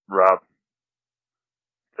Rob,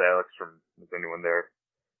 it's Alex from Is Anyone There?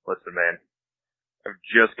 Listen, man, I've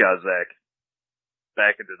just got Zach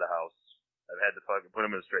back into the house. I've had to fucking put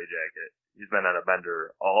him in a straitjacket. He's been on a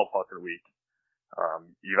bender all fucking week.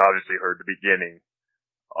 You've obviously heard the beginning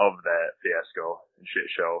of that fiasco and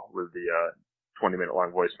shit show with the 20-minute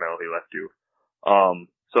long voicemail he left you.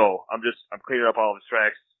 So I'm cleaning up all of his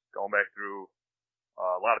tracks, going back through.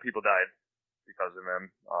 A lot of people died because of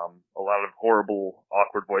him. A lot of horrible,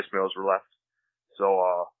 awkward voicemails were left. So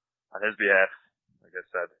on his behalf, like I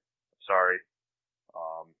said, I'm sorry.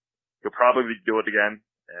 He'll probably do it again,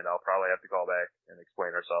 and I'll probably have to call back and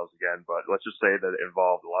explain ourselves again. But let's just say that it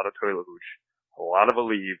involved a lot of toilet hooch, a lot of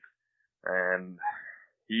Aleve, and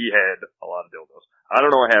he had a lot of dildos. I don't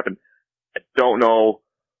know what happened. I don't know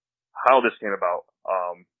how this came about.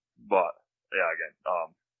 But yeah, again, I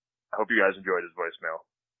hope you guys enjoyed his voicemail.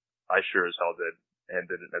 I sure as hell did, and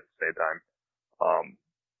didn't at the same time.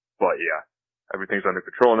 But yeah, everything's under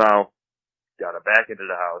control now. Got him back into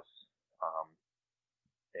the house.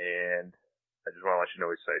 And I just want to let you know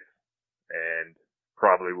he's safe. And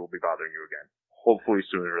probably will be bothering you again. Hopefully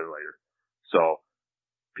sooner than later. So,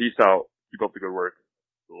 peace out. Keep up the good work.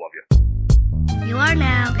 Love you. You are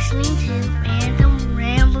now listening to Random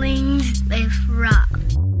Ramblings with Rob.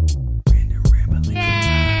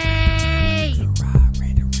 Yay!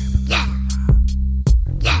 Yeah!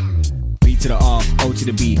 Yeah! B to the R, O to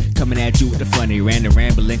the B, coming at you with the funny random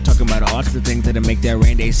rambling, talking about all the things that'll make that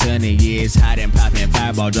rain day sunny. Yeah, it's hot and popping,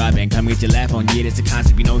 fireball dropping, come get your laugh on. Yeah, that's the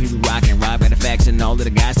concept, you know he be rocking. Rob got the facts and all of the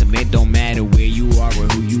gossip, it don't matter where you are or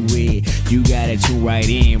who you with. You gotta tune right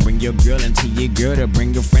in, bring your girl into your girl to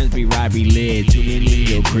bring your friends, be Robbie lit. Tune in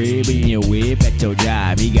your crib, in your whip, at your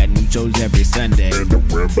job. He got new shows every Sunday. Here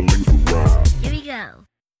we go.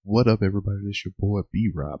 What up, everybody? This your boy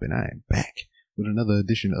B-Rob, and I am back with another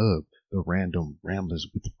edition of the Random Ramblers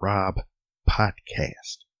with Rob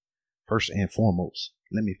podcast. First and foremost,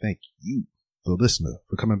 let me thank you, the listener,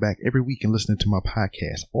 for coming back every week and listening to my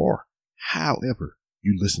podcast, or however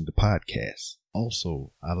you listen to podcasts.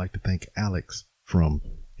 Also, I'd like to thank Alex from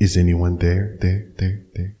Is Anyone There?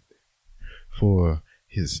 For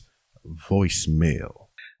his voicemail.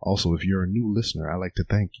 Also, if you're a new listener, I'd like to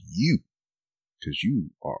thank you, because you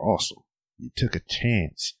are awesome. You took a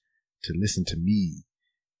chance to listen to me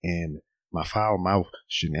and my foul mouth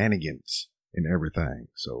shenanigans and everything.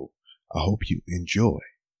 So I hope you enjoy.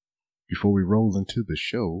 Before we roll into the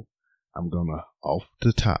show, I'm gonna, off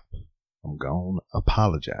the top, I'm gonna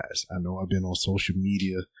apologize. I know I've been on social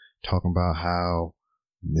media talking about how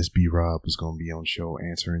Miss B-Rob was gonna be on the show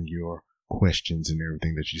answering your questions and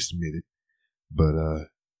everything that you submitted, but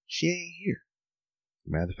she ain't here.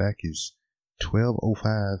 Matter of fact, it's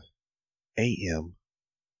 12:05 a.m.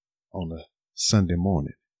 on a Sunday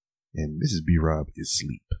morning, and Mrs. B-Rob is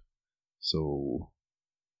asleep. So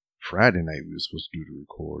Friday night we were supposed to do the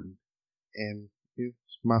recording, and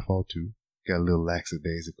it's my fault too. Got a little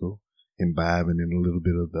lackadaisical, imbibing in a little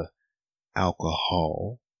bit of the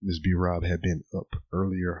alcohol. Miss B-Rob had been up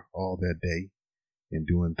earlier all that day and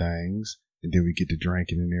doing things, and then we get to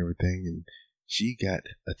drinking and everything, and she got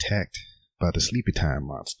attacked by the sleepy time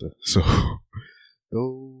monster. So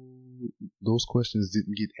those questions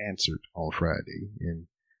didn't get answered on Friday, and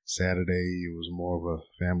Saturday it was more of a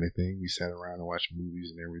family thing. We sat around and watched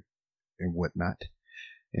movies and whatnot,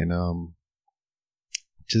 and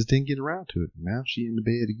just didn't get around to it. Now she in the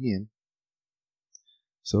bed again.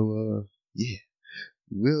 So yeah,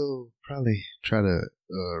 we'll probably try to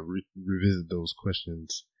revisit those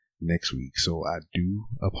questions next week. So I do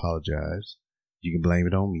apologize. You can blame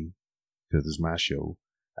it on me because it's my show.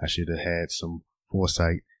 I should have had some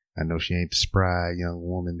foresight. I know she ain't the spry young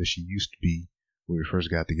woman that she used to be when we first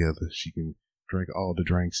got together. She can drink all the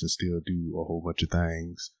drinks and still do a whole bunch of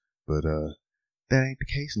things, but that ain't the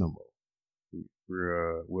case no more.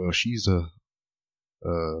 Well, she's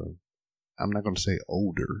I'm not gonna say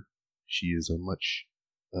older. She is a much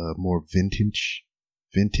more vintage.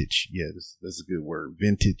 Yeah, that's a good word.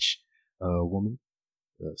 Vintage woman,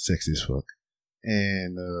 sexy as fuck,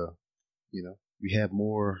 and we have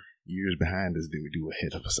more years behind us than we do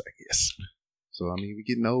ahead of us, I guess. So I mean, we're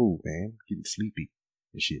getting old, man, getting sleepy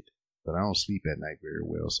and shit. But I don't sleep at night very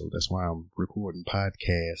well, so that's why I'm recording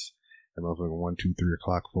podcasts at motherfucking 1, 2, 3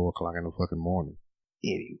 o'clock, 4 o'clock in the fucking morning.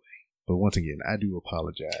 Anyway, but once again, I do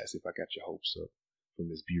apologize if I got your hopes up for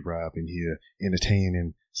Miss B-Rob in here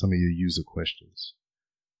entertaining some of your user questions.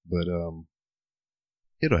 But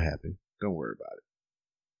it'll happen. Don't worry about it.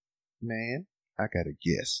 Man, I got a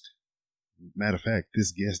guest. Matter of fact,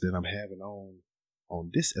 this guest that I'm having on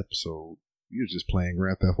this episode, we were just playing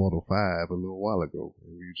Grand Theft Auto 5 a little while ago,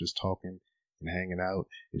 and we were just talking and hanging out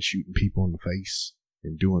and shooting people in the face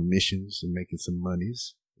and doing missions and making some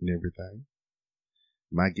monies and everything.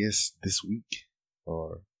 My guest this week,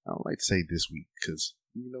 or I don't like to say this week because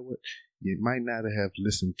you know what? You might not have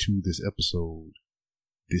listened to this episode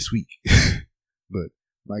this week, but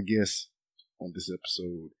my guest on this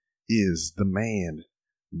episode is the man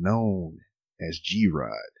known as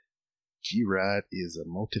G-Rod. G-Rod is a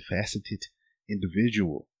multifaceted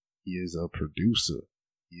individual. He is a producer.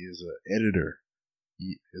 He is an editor.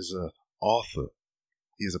 He is an author.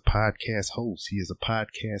 He is a podcast host. He is a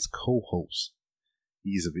podcast co-host.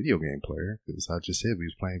 He is a video game player, because I just said we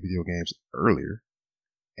was playing video games earlier.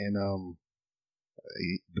 And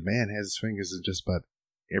the man has his fingers in just about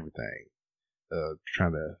everything.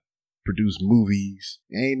 Trying to produce movies.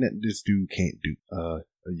 Ain't nothing this dude can't do. A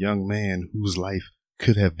young man whose life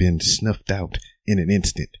could have been snuffed out in an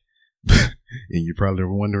instant. And you're probably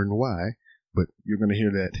wondering why, but you're going to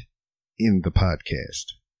hear that in the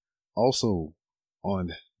podcast. Also,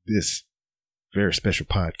 on this very special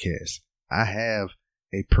podcast, I have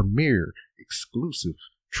a premiere exclusive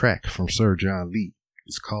track from Sir John Lee.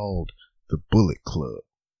 It's called The Bullet Club.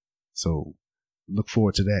 So look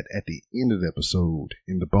forward to that at the end of the episode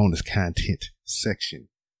in the bonus content section.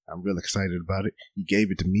 I'm real excited about it. He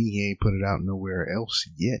gave it to me. He ain't put it out nowhere else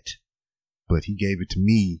yet, but he gave it to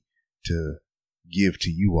me to give to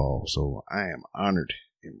you all. So I am honored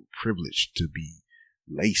and privileged to be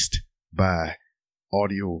laced by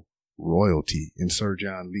audio royalty in Sir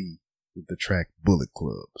John Lee with the track Bullet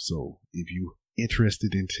Club. So if you're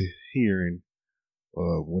interested into hearing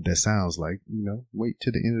what that sounds like, wait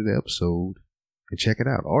to the end of the episode and check it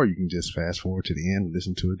out. Or you can just fast forward to the end,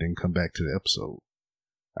 listen to it, then come back to the episode.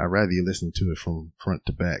 I'd rather you listen to it from front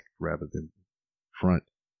to back rather than front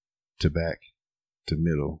to back to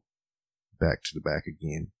middle, back to the back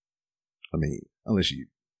again. I mean, unless you're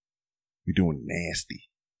doing nasty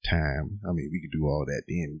time. I mean, we could do all that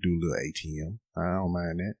then, do a little ATM. I don't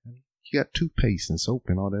mind that. You got toothpaste and soap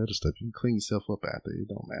and all that other stuff. You can clean yourself up after. It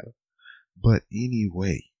don't matter. But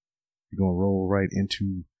anyway, we're going to roll right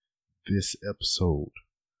into this episode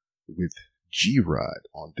with G-Rod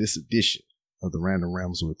on this edition of the Random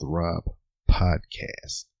Rambles with Rob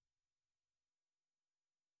podcast.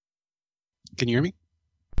 Can you hear me?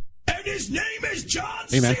 And his name is John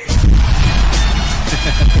Hey, man.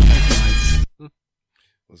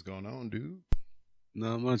 What's going on, dude?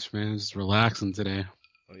 Not much, man. Just relaxing today.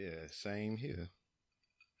 Oh, yeah, same here.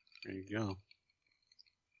 There you go.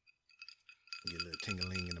 Get a little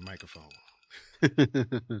tingling in the microphone.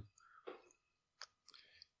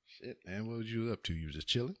 Shit, man, what was you up to? You just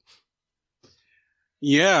chilling?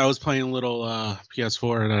 Yeah, I was playing a little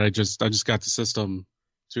PS4 that I just got the system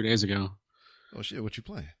 2 days ago. Oh, shit, what you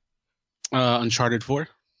playing? Uncharted 4.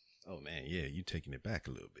 Oh, man, yeah, you taking it back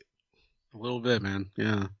a little bit. A little bit, man.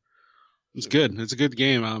 Yeah. It's good. It's a good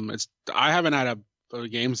game. I haven't had a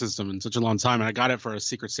game system in such a long time, and I got it for a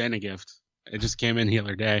Secret Santa gift. It just came in the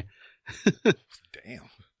other day. Damn.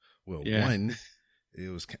 Well, Yeah. one,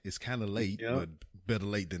 it's kind of late, Yep. but better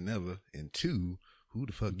late than never. And two, who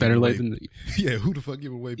the fuck? Better give late away, than yeah. Who the fuck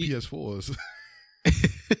give away PS4s?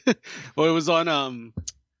 Well, it was on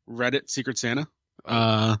Reddit Secret Santa.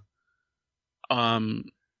 I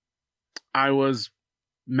was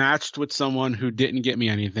matched with someone who didn't get me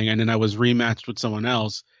anything, and then I was rematched with someone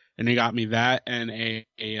else, and they got me that and a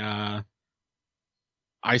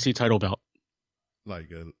IC title belt.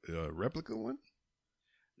 Like a replica one?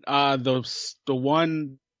 The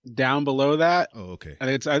one down below that, Oh, okay.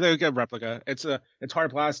 I think a replica. It's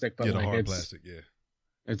hard plastic, but Yeah, the like hard it's plastic. Yeah.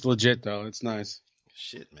 it's legit though. It's nice.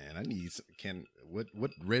 Shit, man. I need. What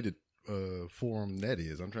Reddit forum that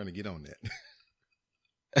is? I'm trying to get on that.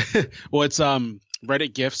 Well, it's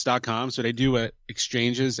redditgifts.com, so they do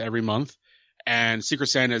exchanges every month, and Secret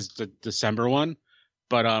Santa is the December one,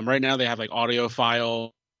 but right now they have like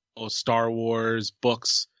audiophile, Star Wars,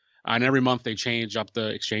 books, and every month they change up the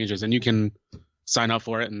exchanges, and you can sign up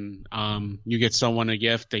for it, and you get someone a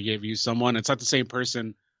gift, they give you someone. It's not the same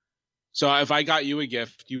person, so if I got you a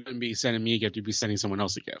gift, you wouldn't be sending me a gift, you'd be sending someone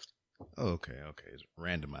else a gift. Oh, okay. It's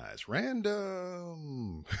randomized.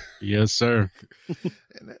 Random. Yes, sir.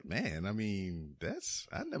 And that, man, I mean,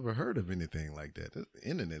 I never heard of anything like that. The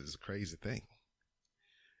internet is a crazy thing.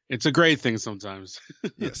 It's a great thing sometimes.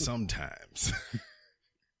 Yeah, sometimes.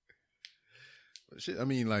 Shit, I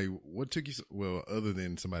mean, like, what took you other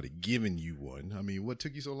than somebody giving you one, I mean, what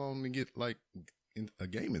took you so long to get, like, a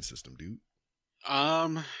gaming system, dude?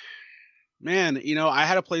 Man, I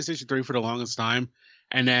had a PlayStation 3 for the longest time,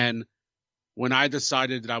 and then when I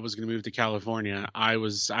decided that I was going to move to California, I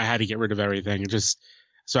had to get rid of everything.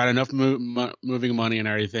 So I had enough moving money and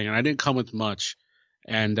everything, and I didn't come with much.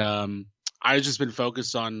 And I've just been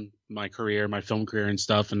focused on my career, my film career and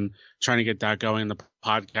stuff, and trying to get that going, the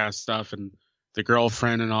podcast stuff and the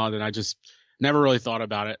girlfriend and all that. I just never really thought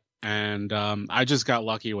about it. And I just got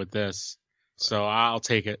lucky with this. So I'll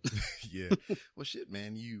take it. Yeah. Well, shit,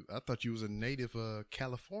 man. I thought you was a native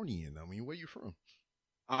Californian. I mean, where you from?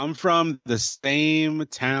 I'm from the same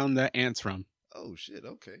town that Ant's from. Oh, shit.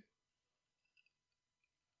 Okay.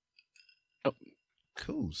 Oh.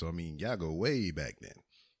 Cool. So, I mean, y'all go way back then.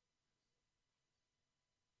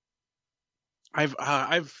 I've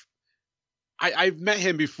met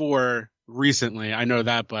him before recently. I know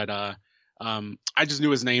that, but I just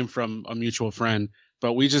knew his name from a mutual friend.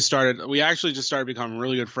 But we actually just started becoming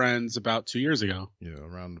really good friends about 2 years ago. Yeah,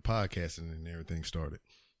 around the podcasting and everything started.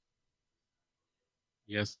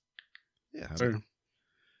 Yes. Yeah. Sir.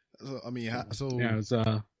 So, I mean, yeah, it's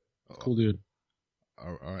cool dude.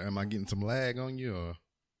 Am I getting some lag on you? Or?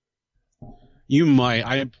 You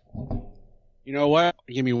might. You know what?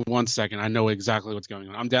 Give me 1 second. I know exactly what's going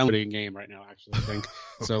on. I'm downloading a game right now, actually, I think.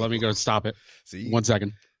 So let me go stop it. See? 1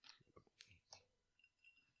 second.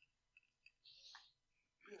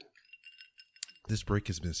 This break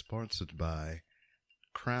has been sponsored by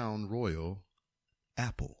Crown Royal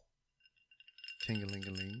Apple.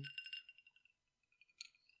 Ting-a-ling-a-ling.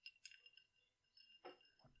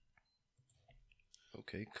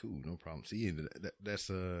 Okay, cool. No problem. See,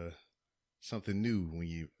 that's something new when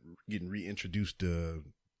you getting reintroduced to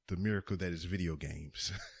the miracle that is video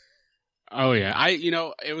games. Oh yeah,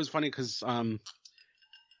 it was funny because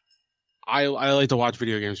I like to watch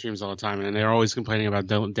video game streams all the time, and they're always complaining about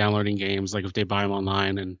downloading games, like if they buy them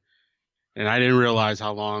online, and I didn't realize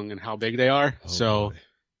how long and how big they are. Oh, so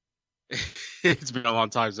it's been a long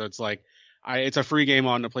time. So it's like it's a free game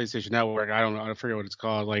on the PlayStation Network. I forget what it's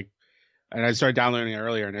called. Like, and I started downloading it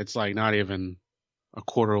earlier, and it's like not even a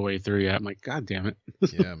quarter way through yet. I'm like, God damn it.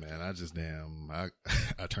 Yeah, man. I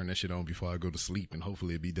turn that shit on before I go to sleep, and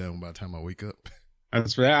hopefully it'll be done by the time I wake up.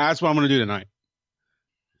 That's what I'm gonna do tonight.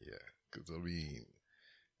 Yeah, because I mean,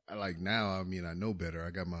 I know better.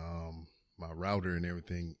 I got my router and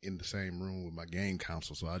everything in the same room with my game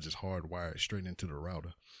console, so I just hardwire it straight into the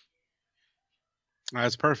router.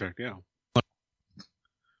 That's perfect. Yeah.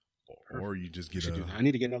 Or you just get I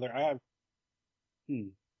need to get another.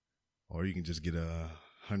 Or you can just get a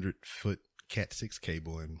 100-foot Cat 6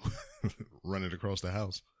 cable and run it across the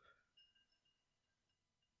house.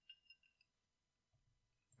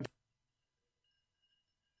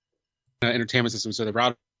 Entertainment system, so the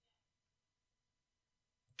router.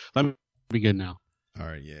 Let me be good now. All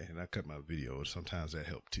right, yeah, and I cut my video. Sometimes that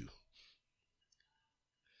helped too.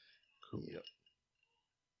 Cool. Yep.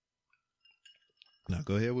 Now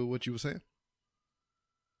go ahead with what you were saying.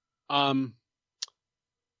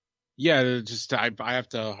 Yeah, just I have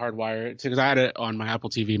to hardwire it because I had it on my Apple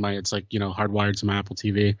TV. It's like hardwired to my Apple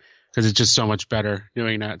TV because it's just so much better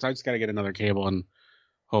doing that. So I just got to get another cable and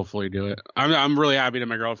hopefully do it. I'm really happy that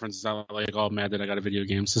my girlfriend's not like all mad that I got a video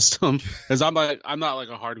game system because I'm not like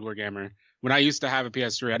a hardcore gamer. When I used to have a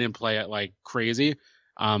PS3, I didn't play it like crazy,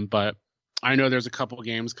 but I know there's a couple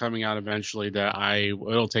games coming out eventually that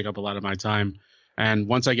it'll take up a lot of my time. And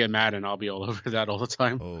once I get Madden, I'll be all over that all the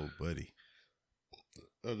time. Oh, buddy.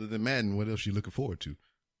 Other than Madden, what else are you looking forward to?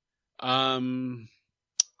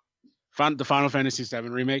 The Final Fantasy VII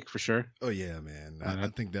remake for sure. Oh yeah, man. I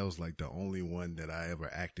think that was like the only one that I ever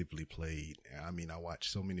actively played. I mean, I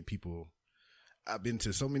watched so many people. I've been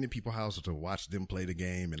to so many people's houses to watch them play the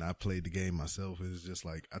game, and I played the game myself. It's just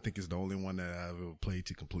like I think it's the only one that I've ever played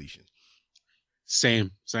to completion.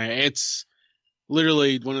 Same. It's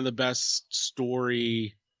literally one of the best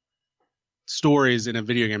stories in a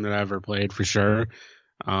video game that I ever played for sure.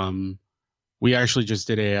 We actually just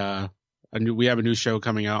did we have a new show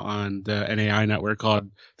coming out on the NAI network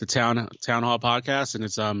called the Town Hall Podcast, and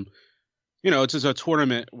it's it's just a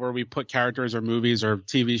tournament where we put characters or movies or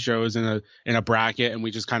TV shows in a bracket, and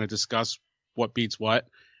we just kind of discuss what beats what.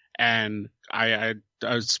 And I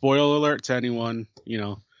spoiler alert to anyone,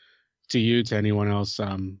 to you, to anyone else,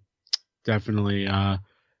 definitely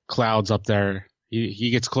Cloud's up there.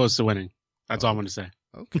 He gets close to winning. That's all I'm going to say.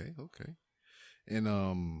 Okay.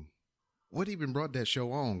 And what even brought that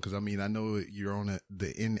show on? Because I mean, I know you're on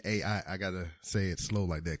the NAI. I gotta say it slow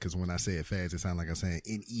like that because when I say it fast, it sounds like I'm saying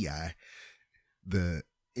NEI, the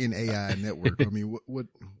NAI network. I mean, what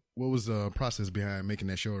was the process behind making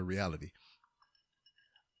that show a reality?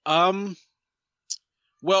 Well,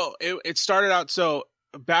 it started out so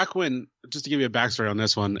back when, just to give you a backstory on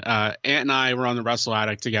this one, Ant and I were on the Wrestle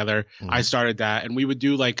Addict together. Mm-hmm. I started that, and we would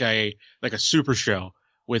do like a super show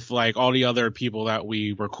with like all the other people that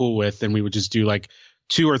we were cool with, and we would just do like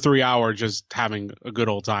 2 or 3 hours just having a good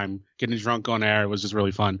old time, getting drunk on air. It was just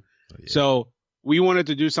really fun. Oh, yeah. So we wanted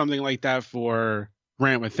to do something like that for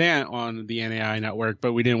Rant with Ant on the NAI network,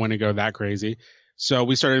 but we didn't want to go that crazy. So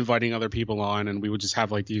we started inviting other people on, and we would just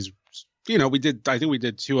have like these, I think we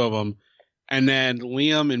did 2 of them. And then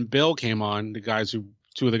Liam and Bill came on, 2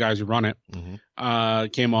 of the guys who run it,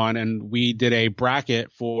 came on, and we did a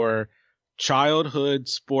bracket for childhood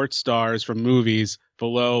sports stars from movies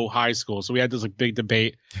below high school. So we had this like big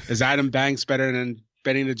debate. Is Adam Banks better than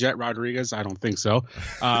Benny the Jet Rodriguez? I don't think so.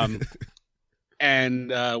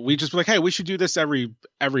 And we just were like, hey, we should do this every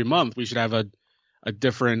month. We should have a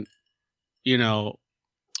different,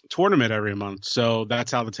 tournament every month. So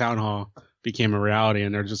that's how the town hall became a reality.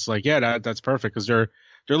 And they're just like, yeah, that's perfect, because they're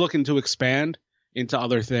looking to expand into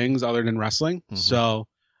other things other than wrestling. So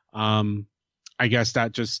I guess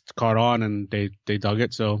that just caught on, and they dug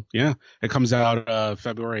it. So yeah, it comes out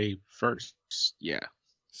February 1st. Yeah.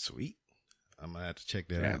 Sweet. I'm gonna have to check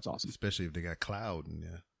that out. That's awesome. Especially if they got Cloud in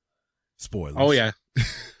there. Spoilers. Oh yeah.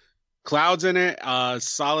 Cloud's in it,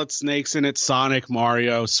 Solid Snake's in it, Sonic,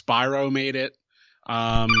 Mario, Spyro made it.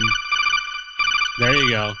 There you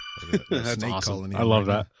go. That's awesome. I love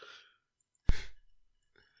that.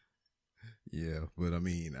 Yeah, but I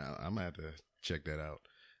mean, I'm gonna have to check that out.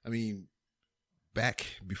 I mean, back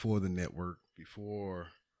before the network, before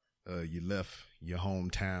you left your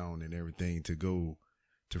hometown and everything to go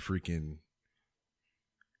to freaking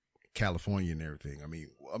California and everything.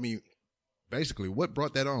 I mean, basically, what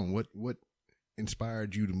brought that on? What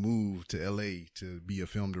inspired you to move to LA to be a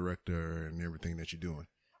film director and everything that you're doing?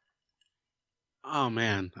 Oh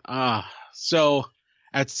man. So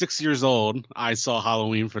at 6 years old, I saw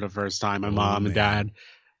Halloween for the first time. My mom and dad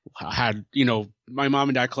had, my mom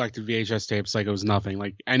and dad collected VHS tapes like it was nothing.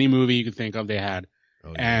 Like any movie you could think of, they had.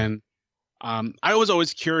 Oh, yeah. And I was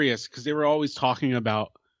always curious because they were always talking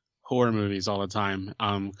about horror movies all the time.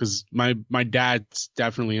 Because my dad's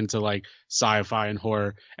definitely into like sci-fi and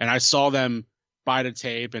horror, and I saw them buy the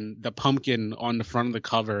tape, and the pumpkin on the front of the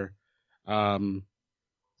cover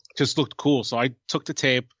just looked cool. So I took the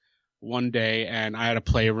tape one day, and I had a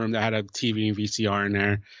playroom that had a TV and VCR in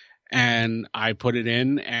there, and I put it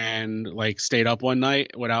in and like stayed up one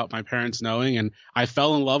night without my parents knowing, and I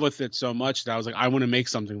fell in love with it so much that I was like, I want to make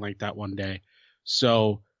something like that one day.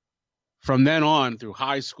 So from then on, through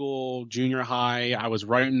high school, junior high, I was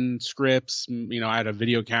writing scripts. I had a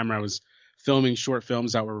video camera. I was filming short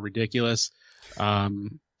films that were ridiculous.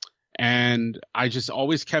 And I just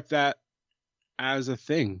always kept that as a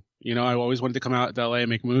thing. I always wanted to come out to LA and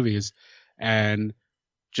make movies, and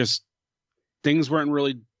just things weren't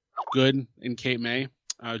really good in Cape May,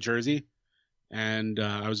 Jersey. And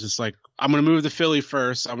I was just like, I'm going to move to Philly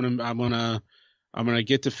first. I'm going to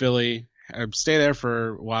get to Philly, stay there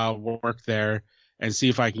for a while, work there, and see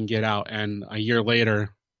if I can get out. And a year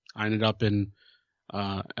later, I ended up in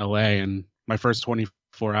LA, and my first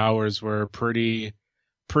 24 hours were pretty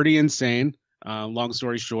insane. Long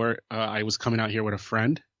story short, I was coming out here with a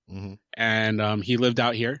friend, and he lived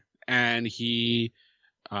out here, and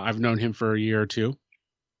I've known him for a year or two,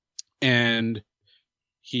 and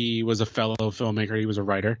he was a fellow filmmaker. He was a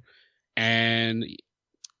writer, and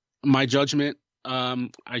my judgment,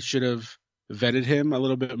 I should have vetted him a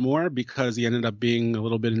little bit more because he ended up being a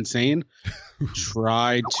little bit insane.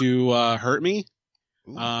 Tried to hurt me.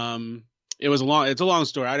 It's a long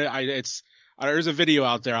story. There's a video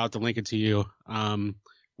out there. I'll have to link it to you,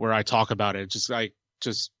 where I talk about it.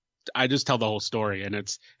 I just tell the whole story, and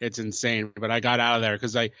it's insane. But I got out of there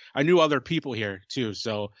because I knew other people here too.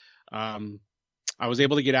 So I was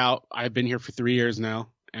able to get out. I've been here for 3 years now,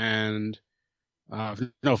 and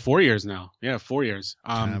 4 years now. Yeah, 4 years.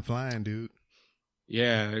 Time flying, dude.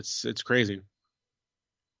 Yeah, it's crazy.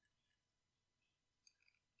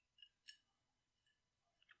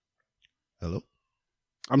 Hello?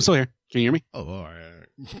 I'm still here. Can you hear me? Oh, all right.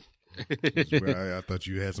 I thought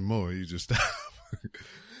you had some more. You just stopped.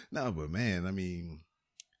 No, but man, I mean,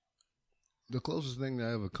 the closest thing that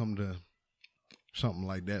I ever come to something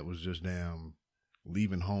like that was just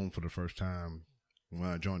leaving home for the first time when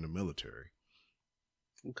I joined the military.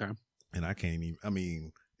 Okay. And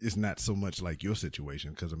it's not so much like your situation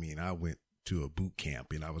because, I went to a boot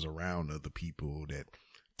camp and I was around other people that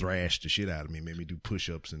thrashed the shit out of me, made me do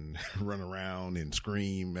push-ups and run around and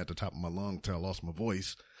scream at the top of my lungs till I lost my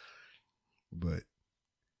voice. But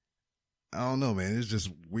I don't know, man. It's just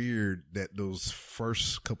weird that those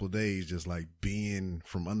first couple of days, just like being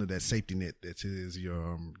from under that safety net that is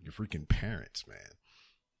your freaking parents, man.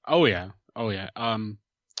 Oh yeah.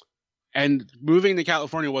 And moving to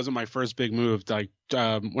California wasn't my first big move. Like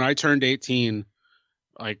when I turned 18,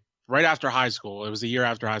 like right after high school, it was a year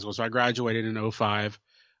after high school. So I graduated in 05.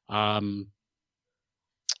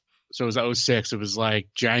 So it was 06. It was like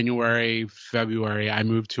January, February. I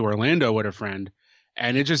moved to Orlando with a friend,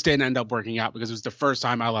 and it just didn't end up working out because it was the first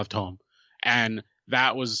time I left home. And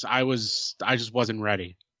I just wasn't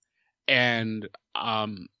ready. And a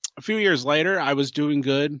few years later, I was doing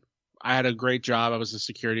good. I had a great job. I was a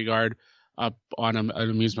security guard up on an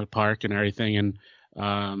amusement park and everything.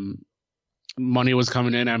 And money was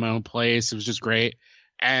coming in at my own place. It was just great.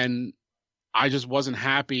 And I just wasn't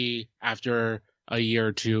happy after a year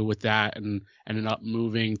or two with that, and ended up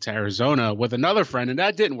moving to Arizona with another friend, and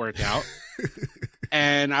that didn't work out.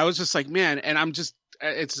 And I was just like, man, and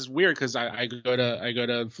it's just weird because I go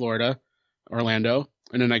to Florida, Orlando,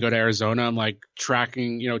 and then I go to Arizona. I'm like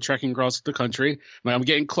trekking across the country. I'm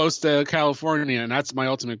getting close to California, and that's my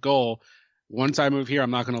ultimate goal. Once I move here,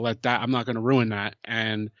 I'm not going to ruin that.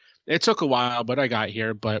 And it took a while, but I got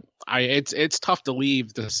here. But it's tough to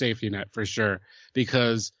leave the safety net for sure,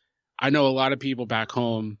 because I know a lot of people back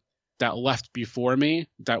home that left before me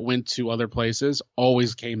that went to other places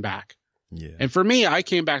always came back. Yeah. And for me, I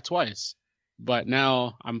came back twice, but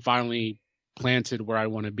now I'm finally planted where I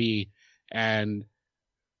want to be. And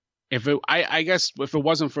I guess if it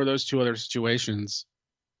wasn't for those two other situations,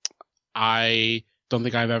 I don't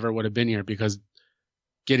think I've ever would have been here, because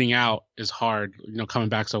getting out is hard. Coming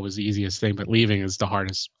back's always the easiest thing, but leaving is the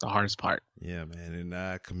hardest part. Yeah, man. And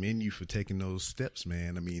I commend you for taking those steps,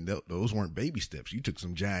 man. I mean, those weren't baby steps. You took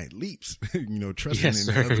some giant leaps,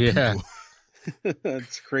 trusting in other people.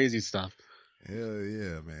 That's crazy stuff. Hell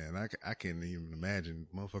yeah, man. I can't even imagine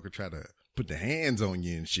motherfucker try to put the hands on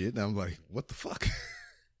you and shit. And I'm like, what the fuck?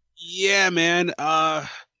 Yeah, man.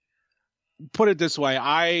 Put it this way.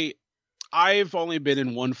 I've only been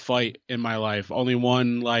in one fight in my life. Only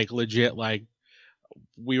one, like, legit, like,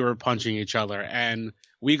 we were punching each other, and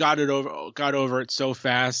we got over it so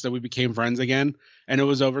fast that we became friends again, and it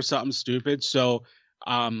was over something stupid. So,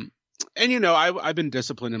 and I've been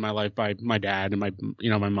disciplined in my life by my dad and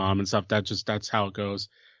my mom and stuff. That's how it goes.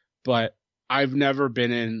 But I've never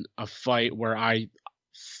been in a fight where I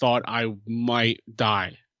thought I might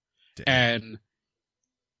die. Damn.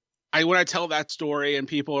 And when I tell that story and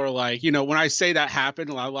people are like, when I say that happened,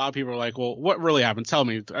 a lot of people are like, well, what really happened? Tell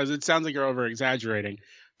me. As it sounds like you're over exaggerating,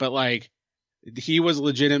 but like, he was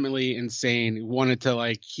legitimately insane. I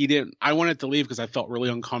wanted to leave because I felt really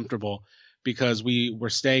uncomfortable, because we were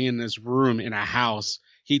staying in this room in a house.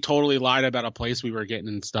 He totally lied about a place we were getting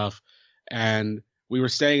and stuff. And we were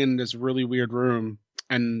staying in this really weird room,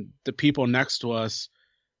 and the people next to us,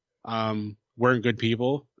 weren't good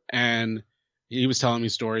people. And he was telling me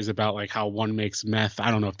stories about like how one makes meth.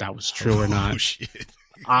 I don't know if that was true or not. Shit.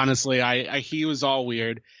 Honestly, he was all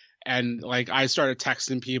weird. And like, I started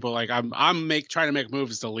texting people like I'm trying to make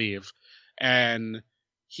moves to leave. And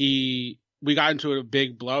we got into a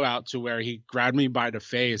big blowout to where he grabbed me by the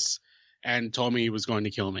face and told me he was going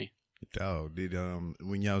to kill me. Dog,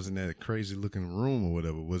 when y'all was in that crazy looking room or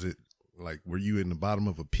whatever, was it like, were you in the bottom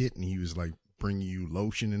of a pit and he was like bringing you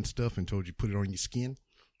lotion and stuff and told you put it on your skin?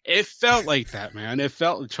 It felt like that, man. It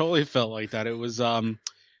totally felt like that. It was so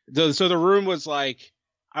the room was like,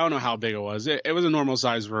 I don't know how big it was. It was a normal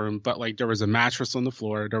size room, but like, there was a mattress on the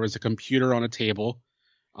floor, there was a computer on a table,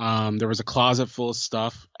 there was a closet full of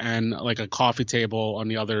stuff, and like a coffee table on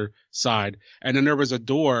the other side, and then there was a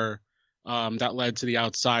door that led to the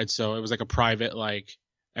outside, so it was like a private like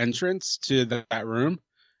entrance to that room,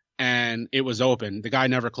 and it was open. The guy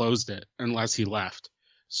never closed it unless he left.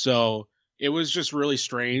 So it was just really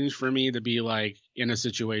strange for me to be like in a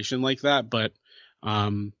situation like that. But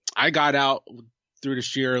I got out through the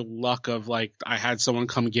sheer luck of like, I had someone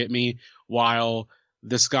come get me while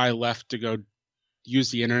this guy left to go use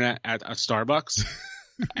the internet at a Starbucks.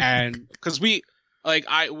 And because we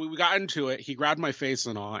got into it, he grabbed my face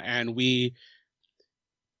and all, and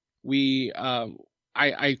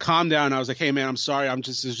I calmed down. I was like, hey man, I'm sorry.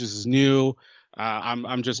 This is just new.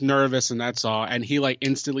 I'm just nervous, and that's all. And he like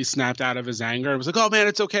instantly snapped out of his anger. I was like, oh man,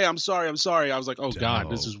 it's okay. I'm sorry. I was like, oh God,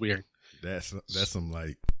 this is weird. That's some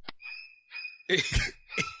like.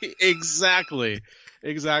 Exactly.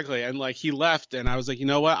 And like, he left, and I was like, you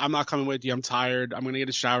know what? I'm not coming with you. I'm tired. I'm going to get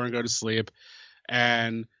a shower and go to sleep.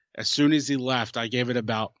 And as soon as he left, I gave it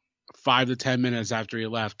about 5 to 10 minutes after he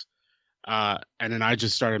left. And then I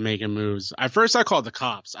just started making moves. At first, I called the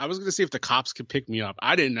cops. I was going to see if the cops could pick me up.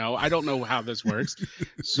 I didn't know. I don't know how this works.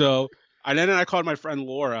 And then I called my friend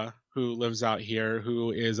Laura, who lives out here,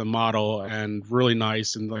 who is a model and really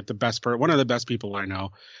nice and like one of the best people I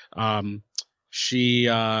know. She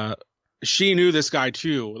she knew this guy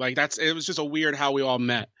too. Like it was just a weird how we all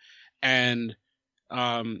met. And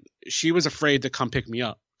she was afraid to come pick me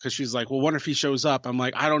up because she's like, well, what if he shows up? I'm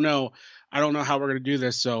like, I don't know how we're going to do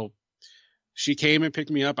this. So she came and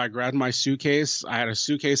picked me up. I grabbed my suitcase. I had a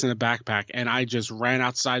suitcase and a backpack, and I just ran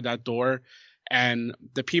outside that door. And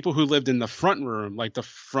the people who lived in the front room, like the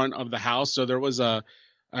front of the house. So there was an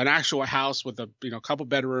actual house with a couple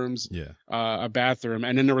bedrooms, a bathroom,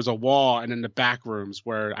 and then there was a wall, and then the back rooms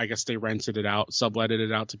where I guess they rented it out, subletted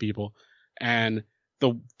it out to people. And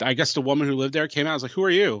I guess the woman who lived there came out. I was like, "Who are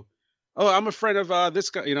you?" "Oh, I'm a friend of this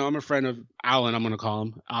guy. I'm a friend of Alan. I'm gonna call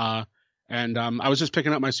him." And I was just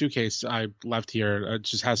picking up my suitcase. I left here. It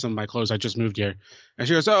just has some of my clothes. I just moved here. And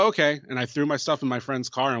she goes, "Oh, okay." And I threw my stuff in my friend's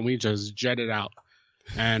car, and we just jetted out.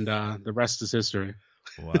 And the rest is history.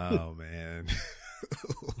 Wow, man.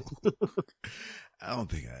 I don't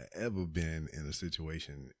think I ever been in a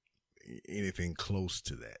situation anything close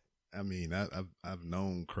to that. I mean, I've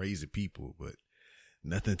known crazy people, but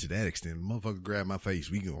nothing to that extent. Motherfucker grab my face,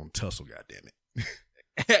 we gonna tussle, goddammit.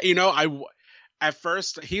 At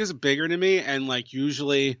first he was bigger than me, and like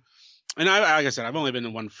usually, and like I said, I've only been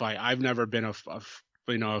in one fight. I've never been a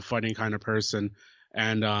fighting kind of person,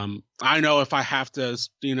 and I know if I have to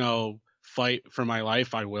fight for my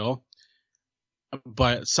life, I will.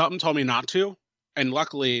 But something told me not to, and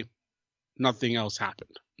luckily, nothing else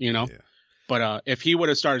happened. Yeah. But if he would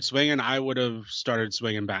have started swinging, I would have started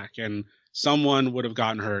swinging back, and someone would have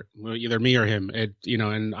gotten hurt, either me or him. It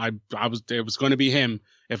was going to be him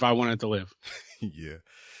if I wanted to live. Yeah,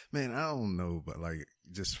 man, I don't know, but like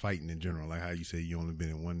just fighting in general, like how you say you only been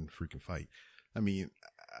in one freaking fight. I mean,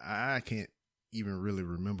 I can't even really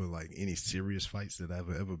remember like any serious fights that I've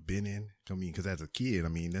ever been in. I mean, because as a kid, I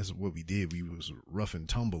mean, that's what we did. We was rough and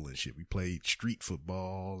tumble and shit. We played street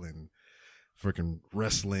football and freaking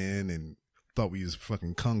wrestling and thought we was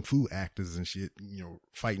fucking kung fu actors and shit,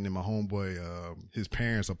 fighting in my homeboy, his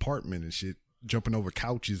parents' apartment and shit, jumping over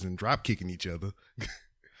couches and drop kicking each other.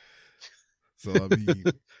 So, I mean,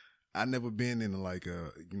 I never been in like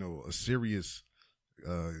a serious,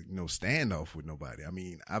 standoff with nobody. I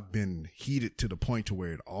mean, I've been heated to the point to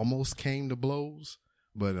where it almost came to blows.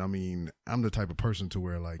 But I mean, I'm the type of person to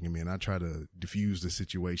where like, I mean, I try to diffuse the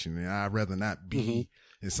situation, and I'd rather not be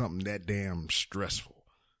in something that damn stressful.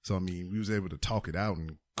 So, I mean, we was able to talk it out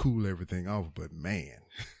and cool everything off, but man.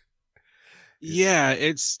 Yeah,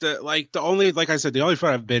 it's the only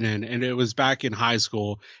fight I've been in, and it was back in high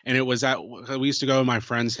school, and it was we used to go to my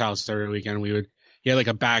friend's house every weekend. He had like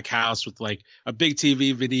a back house with like a big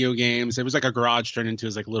TV, video games. It was like a garage turned into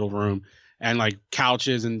his like little room, and like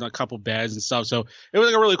couches and a couple beds and stuff. So it was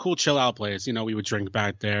like a really cool chill out place. We would drink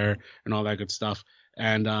back there and all that good stuff.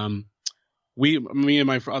 And me and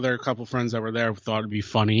my other couple friends that were there thought it'd be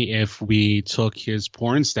funny if we took his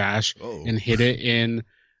porn stash and hid it in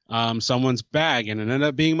someone's bag, and it ended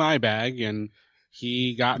up being my bag. And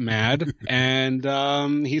he got mad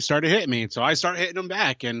and he started hitting me. So I started hitting him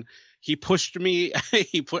back, and he pushed me.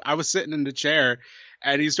 I was sitting in the chair,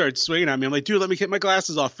 and he started swinging at me. I'm like, dude, let me get my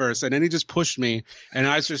glasses off first. And then he just pushed me, and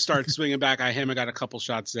I just started swinging back at him. I got a couple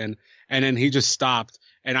shots in, and then he just stopped.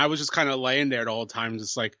 And I was just kind of laying there the whole time,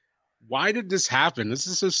 just like, why did this happen? This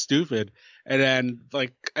is so stupid. And then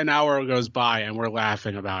like an hour goes by and we're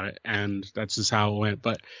laughing about it. And that's just how it went.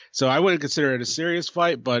 But so I wouldn't consider it a serious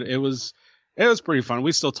fight, but it was pretty fun.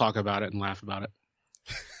 We still talk about it and laugh about it.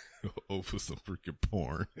 Over some freaking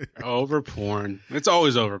porn. Over porn. It's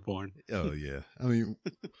always over porn. Oh yeah. I mean,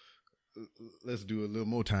 let's do a little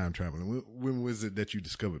more time traveling. When was it that you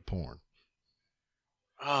discovered porn?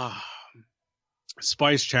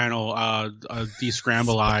 Spice Channel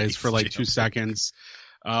descramble eyes for like 2 seconds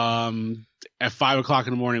at 5 o'clock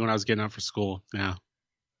in the morning when I was getting up for school. Yeah.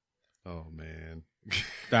 Oh man.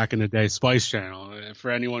 Back in the day, Spice Channel.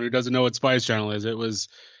 For anyone who doesn't know what Spice Channel is, it was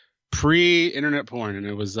pre-internet porn, and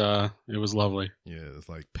it was lovely. Yeah, it's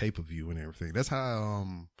like pay-per-view and everything. That's how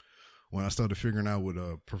when I started figuring out what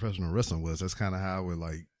professional wrestling was, that's kind of how I would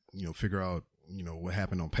like figure out what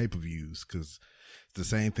happened on pay-per-views, because it's the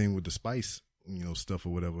same thing with the Spice stuff or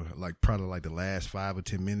whatever. Like probably like the last 5 or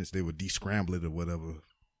 10 minutes they would descramble it or whatever,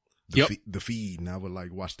 the feed, and I would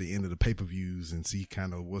like watch the end of the pay-per-views and see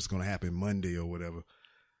kind of what's going to happen Monday or whatever.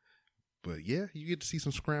 But yeah, you get to see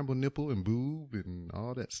some scrambled nipple and boob and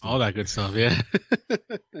all that stuff. All that good stuff, yeah.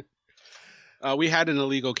 We had an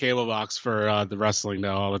illegal cable box for the wrestling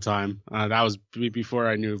though all the time. That was before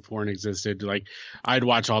I knew porn existed. Like I'd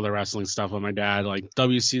watch all the wrestling stuff with my dad, like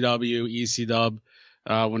WCW, ECW,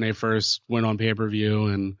 when they first went on pay-per-view,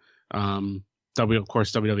 and of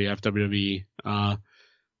course WWF, WWE.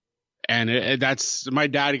 And that's my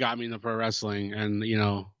dad got me into pro wrestling, and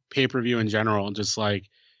pay-per-view in general. Just like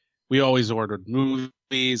we always ordered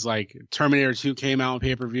movies, like Terminator 2 came out on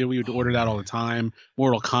pay-per-view. We would order that all the time.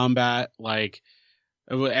 Mortal Kombat,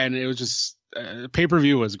 and it was just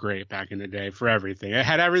pay-per-view was great back in the day for everything. It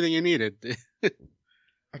had everything you needed.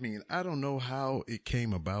 I mean, I don't know how it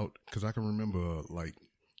came about because I can remember like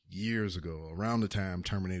years ago, around the time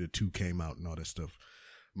Terminator 2 came out and all that stuff.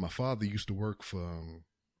 My father used to work for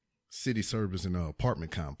city service in an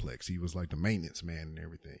apartment complex. He was like the maintenance man and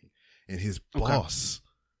everything. And his boss,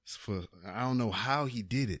 I don't know how he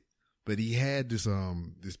did it, but he had this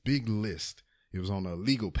big list. It was on a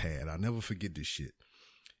legal pad. I'll never forget this shit.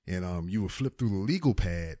 And you would flip through the legal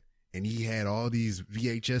pad, and he had all these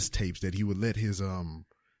VHS tapes that he would let his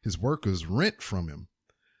workers rent from him.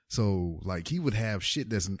 So like he would have shit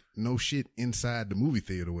that's no shit inside the movie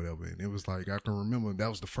theater or whatever. And it was like, I can remember that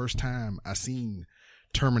was the first time I seen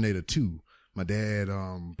Terminator 2. My dad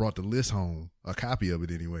brought the list home, a copy of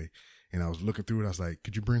it anyway. And I was looking through it. I was like,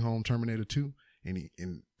 could you bring home Terminator 2?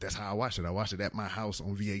 And that's how I watched it. I watched it at my house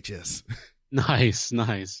on VHS. Nice. And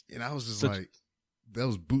I was just like, that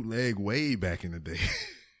was bootleg way back in the day.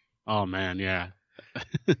 Oh man, yeah.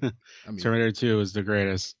 I mean, Terminator 2 is the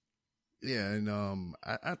greatest. Yeah, and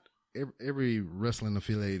every wrestling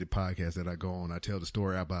affiliated podcast that I go on, I tell the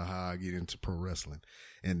story about how I get into pro wrestling,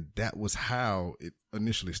 and that was how it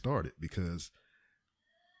initially started because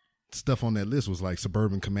stuff on that list was like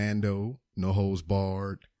Suburban Commando, No Holds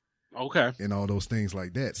Barred, okay, and all those things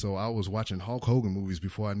like that. So I was watching Hulk Hogan movies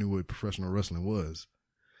before I knew what professional wrestling was.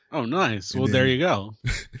 Oh, nice. And well, then, there you go.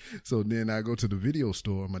 So then I go to the video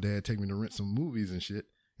store. My dad take me to rent some movies and shit.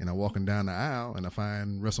 And I'm walking down the aisle and I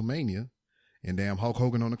find WrestleMania and damn Hulk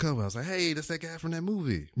Hogan on the cover. I was like, hey, that's that guy from that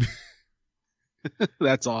movie.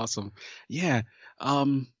 That's awesome. Yeah.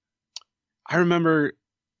 I remember,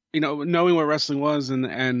 knowing what wrestling was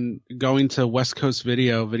and going to West Coast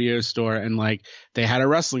video store, and like they had a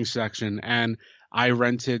wrestling section, and I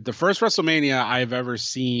rented the first WrestleMania I've ever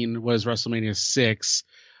seen was WrestleMania 6.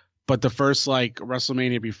 But the first like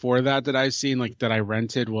WrestleMania before that I've seen, like that I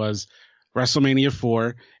rented, was WrestleMania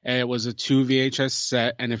 4, and it was a 2 VHS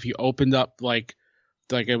set. And if you opened up like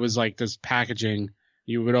it was like this packaging,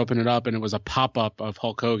 you would open it up and it was a pop-up of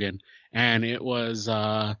Hulk Hogan. And it was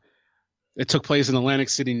it took place in Atlantic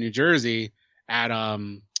City, New Jersey at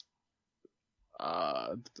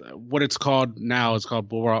what it's called now is called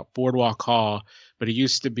Boardwalk Hall, but it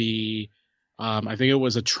used to be I think it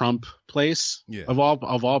was a Trump place, of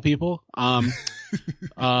all people.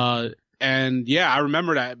 And yeah, I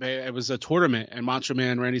remember that it was a tournament, and Macho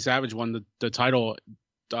Man Randy Savage won the title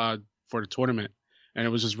for the tournament, and it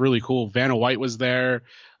was just really cool. Vanna White was there.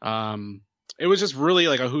 It was just really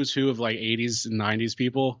like a who's who of like 80s and 90s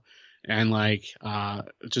people, and like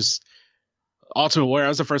just Ultimate Warrior. That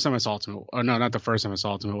was the first time I saw Ultimate. Or no, not the first time I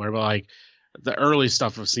saw Ultimate Warrior, but like the early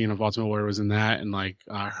stuff I've seen of Ultimate Warrior was in that, and like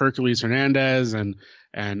Hercules Hernandez and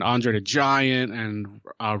Andre the Giant and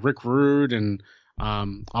Rick Rude and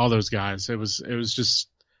all those guys. It was just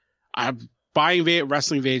buying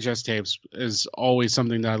wrestling VHS tapes is always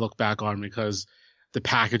something that I look back on because the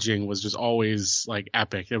packaging was just always like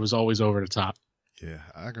epic. It was always over the top. Yeah,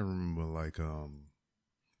 I can remember like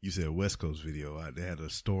you said West Coast Video. They had a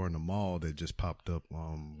store in the mall that just popped up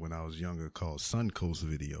when I was younger called Suncoast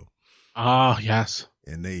Video. Oh, yes.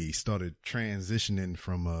 And they started transitioning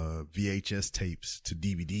from VHS tapes to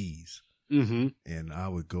DVDs. Mm-hmm. And I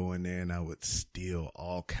would go in there and I would steal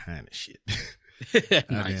all kind of shit.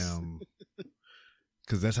 Nice.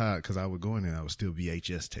 Cause I would go in there and I would steal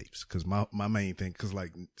VHS tapes. Cause my main thing, cause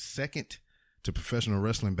like second to professional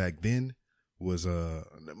wrestling back then was,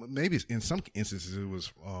 maybe in some instances it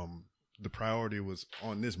was, the priority was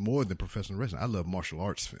on this more than professional wrestling. I love martial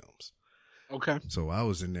arts films. Okay. So I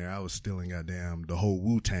was in there, I was stealing goddamn the whole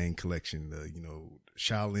Wu-Tang collection,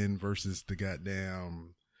 Shaolin versus the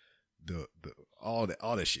goddamn, the all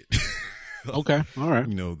that shit. Okay. All right.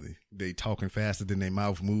 They talking faster than their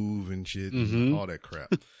mouth move and shit, Mm-hmm. and all that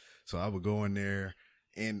crap. So I would go in there,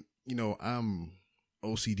 and I'm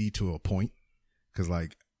OCD to a point, because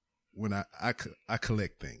like when I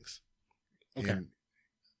collect things, Okay.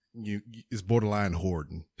 and it's borderline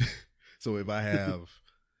hoarding. So if I have,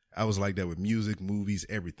 I was like that with music, movies,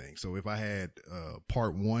 everything. So if I had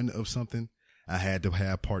part 1 of something, I had to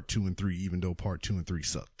have part 2 and 3, even though part 2 and 3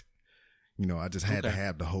 sucked. I just had to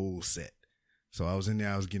have the whole set. So I was in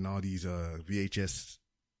there, I was getting all these VHS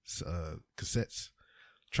cassettes,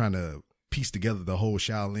 trying to piece together the whole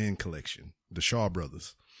Shaolin collection, the Shaw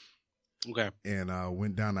Brothers. Okay. And I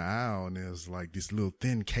went down the aisle, and there was like these little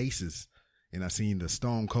thin cases, and I seen the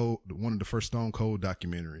Stone Cold, one of the first Stone Cold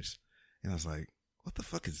documentaries, and I was like, what the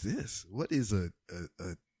fuck is this? What is a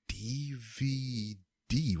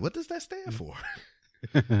DVD. What does that stand for?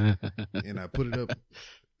 And I put it up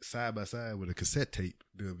side by side with a cassette tape,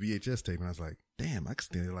 the VHS tape, and I was like, damn, I could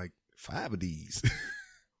stand like 5 of these.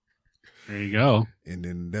 There you go. And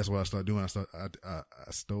then that's what I started doing. I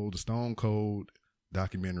stole the Stone Cold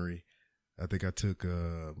documentary. I think I took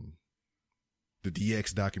the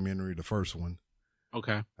DX documentary, the first one.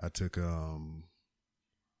 Okay. I took who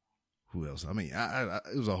else? I mean,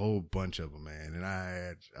 it was a whole bunch of them, man. And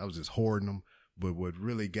I was just hoarding them. But what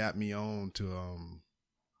really got me on to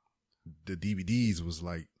the DVDs was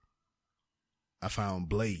like, I found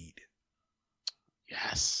Blade.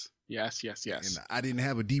 Yes. And I didn't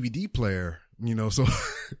have a DVD player, so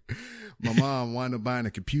my mom wound up buying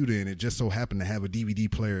a computer, and it just so happened to have a DVD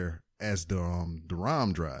player as the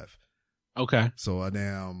ROM drive. Okay. So I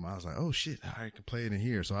was like, oh shit, I can play it in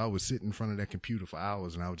here. So I would sit in front of that computer for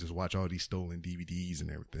hours, and I would just watch all these stolen DVDs and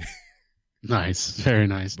everything. Nice. Very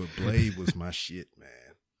nice. But Blade was my shit, man.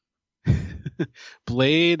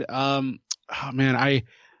 Blade, oh man,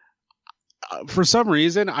 for some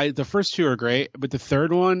reason, the first 2 are great, but the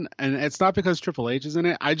third one, and it's not because Triple H is in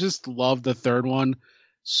it, I just love the third one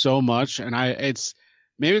so much, and it's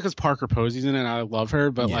maybe because Parker Posey's in it and I love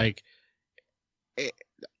her, but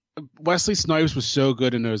Wesley Snipes was so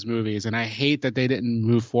good in those movies, and I hate that they didn't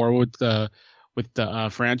move forward with the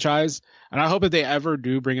franchise, and I hope that they ever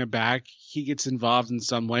do bring it back, he gets involved in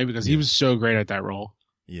some way, because he was so great at that role.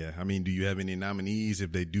 Yeah, I mean, do you have any nominees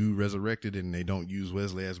if they do resurrect it and they don't use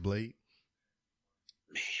Wesley as Blade?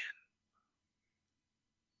 Man.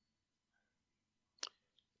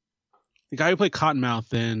 The guy who played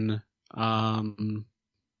Cottonmouth in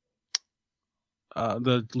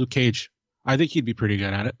the Luke Cage, I think he'd be pretty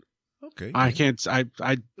good at it. Okay.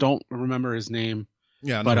 I don't remember his name.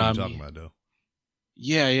 Yeah, I know what you're talking about, though.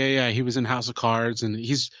 Yeah. He was in House of Cards, and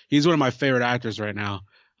he's one of my favorite actors right now.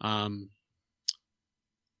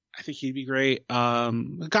 I think he'd be great.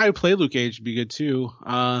 The guy who played Luke Cage would be good too.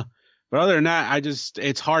 But other than that,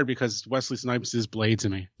 it's hard because Wesley Snipes is Blade to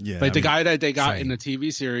me. Yeah, like the guy that they got in the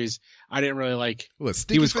TV series, I didn't really like. What,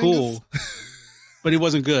 Sticky he was Fingers? Cool, but he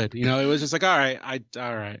wasn't good. It was just like, all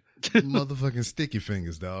right. Motherfucking Sticky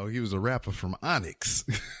Fingers, dog. He was a rapper from Onyx.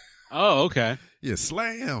 Oh, okay. Yeah,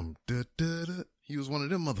 Slam. Da, da, da. He was one of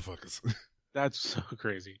them motherfuckers. That's so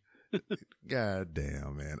crazy. God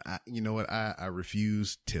damn, man. You know what? I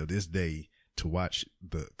refuse till this day to watch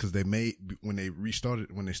cause they made, when they started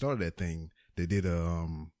that thing, they did a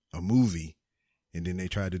movie, and then they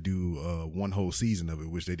tried to do one whole season of it,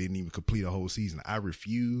 which they didn't even complete a whole season. I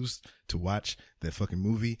refused to watch that fucking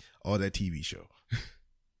movie or that TV show.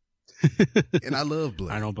 And I love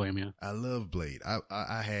Blade. I don't blame you. I love Blade.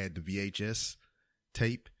 I had the VHS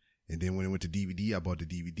tape, and then when it went to DVD, I bought the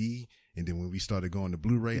DVD, and then when we started going to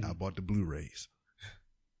Blu-ray, I bought the Blu-rays.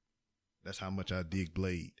 That's how much I dig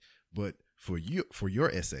Blade. But for your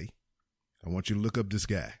essay, I want you to look up this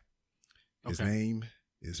guy. His name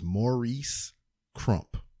is Maurice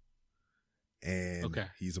Crump, and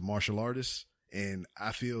he's a martial artist, and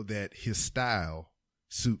I feel that his style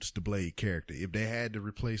suits the Blade character. If they had to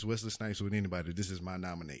replace Wesley Snipes with anybody, this is my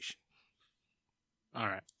nomination. All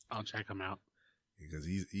right, I'll check him out because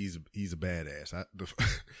he's a badass.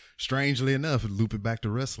 Strangely enough, loop it back to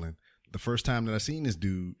wrestling. The first time that I seen this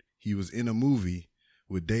dude, he was in a movie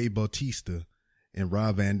with Dave Bautista and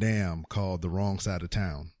Rob Van Dam called The Wrong Side of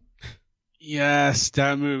Town. Yes,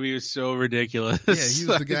 that movie is so ridiculous. Yeah, he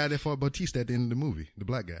was the guy that fought Bautista at the end of the movie, the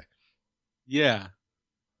black guy. Yeah.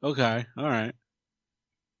 Okay. All right.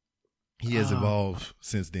 He has evolved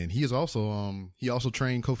since then. He is also he also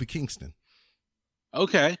trained Kofi Kingston.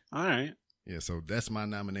 Okay. All right. Yeah, so that's my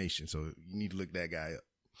nomination. So you need to look that guy up.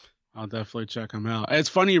 I'll definitely check him out. It's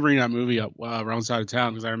funny you bring that movie up, Wrong Side of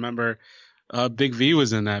Town, because I remember Big V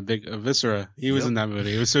was in that. Big Viscera. He was in that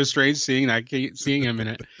movie. It was so strange seeing him in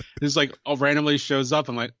it. It's like randomly shows up.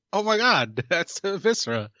 I'm like, oh my god, that's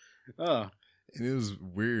Viscera. Oh. And it was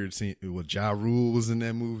weird seeing Ja Rule was in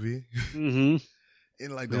that movie. Mm-hmm.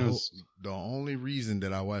 And like the only reason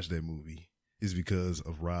that I watched that movie is because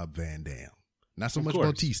of Rob Van Dam. Not so much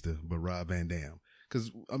Bautista, but Rob Van Dam. Because,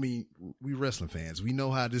 I mean, we wrestling fans. We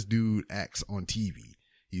know how this dude acts on TV.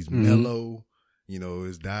 He's mellow.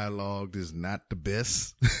 His dialogue is not the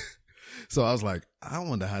best. So I was like, I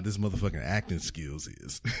wonder how this motherfucking acting skills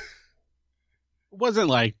is. It wasn't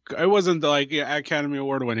like Academy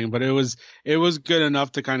Award winning, but it was good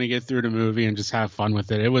enough to kind of get through the movie and just have fun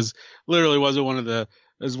with it. It was one of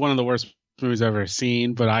the worst movies I've ever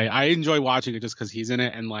seen, but I enjoy watching it just because he's in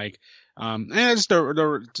it, and like And just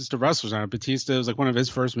the wrestlers on it. Batista was like one of his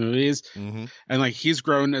first movies, Mm-hmm. and like he's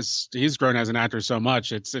grown as an actor so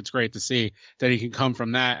much. It's great to see that he can come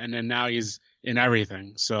from that, and then now he's in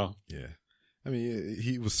everything. So Yeah. I mean,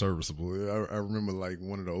 he was serviceable. I remember like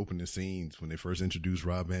one of the opening scenes when they first introduced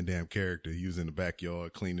Rob Van Dam character. He was in the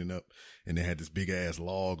backyard cleaning up, and they had this big ass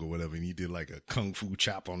log or whatever, and he did like a kung fu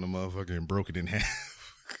chop on the motherfucker and broke it in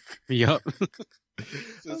half. yep,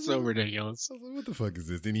 it's so ridiculous. I was like, what the fuck is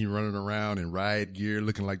this? Then he running around in riot gear,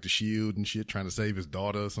 looking like the Shield and shit, trying to save his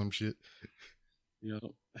daughter or some shit. Yep,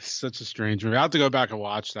 it's such a strange movie. I have to go back and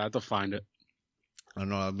watch that. I have to find it. I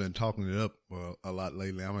know I've been talking it up a lot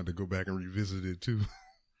lately. I'm going to go back and revisit it too.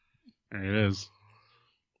 There it is.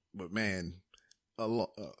 But man,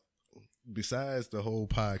 besides the whole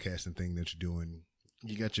podcasting thing that you're doing,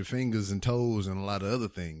 you got your fingers and toes in a lot of other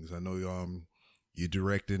things. I know you're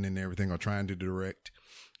directing and everything, or trying to direct.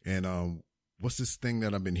 And what's this thing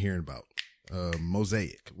that I've been hearing about?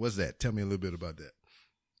 Mosaic. What's that? Tell me a little bit about that.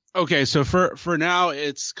 Okay, so for now,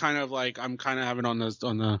 it's kind of like I'm kind of having on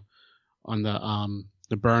the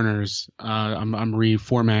burners. I'm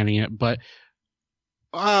reformatting it, but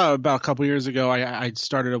about a couple years ago, I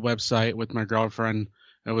started a website with my girlfriend.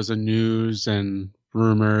 It was a news and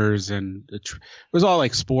rumors, and it was all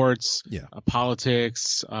like sports,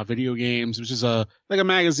 politics, video games. It was just like a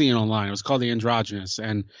magazine online. It was called The Androgynous,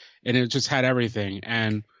 and it just had everything.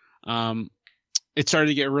 And it started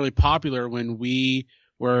to get really popular when we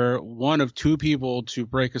were one of two people to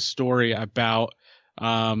break a story about.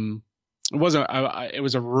 It was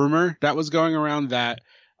a rumor that was going around that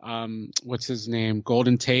what's his name,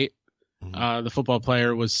 Golden Tate, the football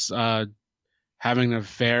player, was having an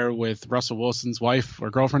affair with Russell Wilson's wife or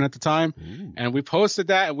girlfriend at the time. Ooh. And we posted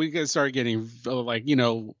that, and we started getting like,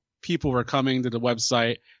 people were coming to the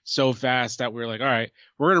website so fast that we were like, all right,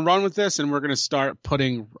 we're going to run with this, and we're going to start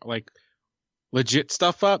putting like legit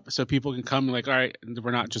stuff up so people can come like, all right, we're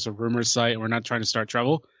not just a rumor site, and we're not trying to start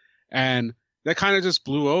trouble. And that kind of just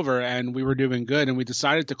blew over, and we were doing good, and we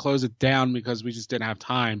decided to close it down because we just didn't have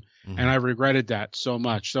time. Mm-hmm. And I regretted that so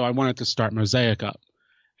much. So I wanted to start Mosaic up,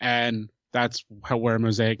 and that's where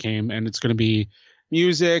Mosaic came. And it's going to be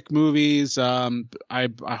music, movies. I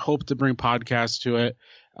hope to bring podcasts to it.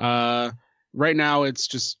 Right now it's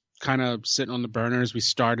just kind of sitting on the burners. We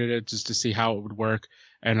started it just to see how it would work.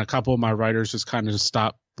 And a couple of my writers just kind of just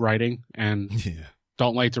stopped writing and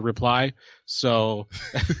don't like to reply. So,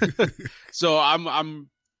 so I'm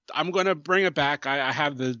going to bring it back. I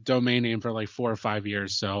have the domain name for like 4 or 5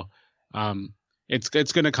 years. So,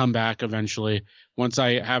 it's going to come back eventually once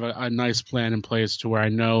I have a nice plan in place to where I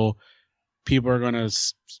know people are going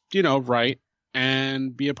to, write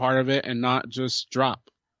and be a part of it and not just drop.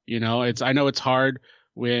 I know it's hard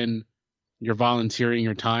when you're volunteering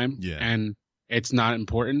your time and it's not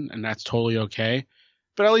important, and that's totally okay.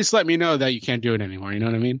 But at least let me know that you can't do it anymore. You know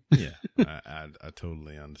what I mean? Yeah, I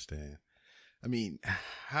totally understand. I mean,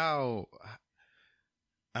 I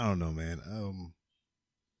don't know, man.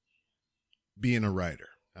 Being a writer,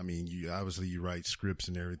 I mean, you write scripts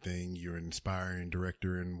and everything. You're an inspiring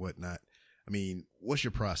director and whatnot. I mean, what's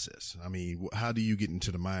your process? I mean, how do you get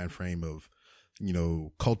into the mind frame of,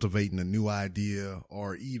 cultivating a new idea,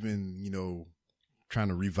 or even, trying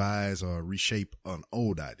to revise or reshape an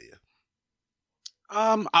old idea?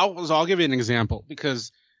 I'll give you an example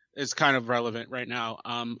because it's kind of relevant right now.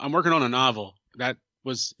 I'm working on a novel that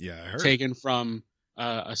was taken from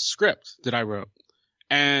a script that I wrote.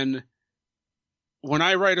 And when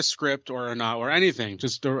I write a script or a novel or anything,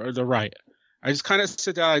 just the write, I just kind of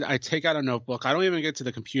sit down. I take out a notebook. I don't even get to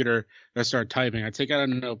the computer and start typing. I take out a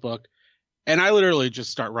notebook and I literally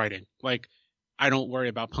just start writing. Like, I don't worry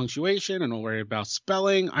about punctuation. I don't worry about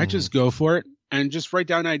spelling. I just go for it and just write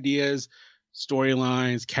down ideas,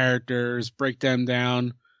 storylines, characters, break them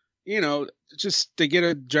down, just to get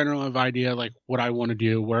a general idea, like what I want to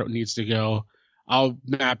do, where it needs to go. I'll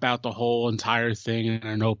map out the whole entire thing in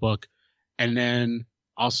a notebook, and then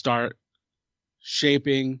I'll start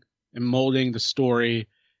shaping and molding the story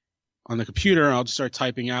on the computer. I'll just start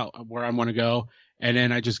typing out where I want to go, and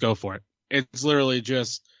then I just go for it. It's literally it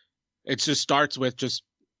just starts with just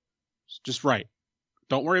write.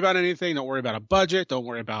 Don't worry about anything. Don't worry about a budget. Don't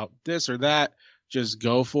worry about this or that. Just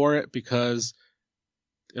go for it because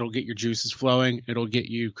it'll get your juices flowing. It'll get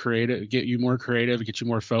you creative, get you more creative, get you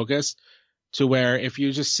more focused, to where if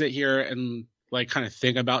you just sit here and like kind of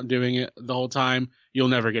think about doing it the whole time, you'll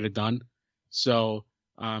never get it done. So,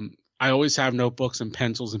 I always have notebooks and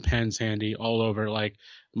pencils and pens handy all over. Like,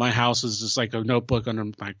 my house is just like a notebook under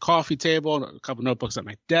my coffee table, a couple notebooks at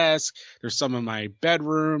my desk. There's some in my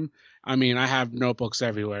bedroom. I mean, I have notebooks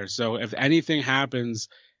everywhere. So if anything happens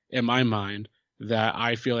in my mind that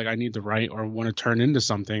I feel like I need to write or want to turn into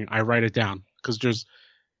something, I write it down, because there's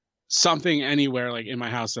something anywhere like in my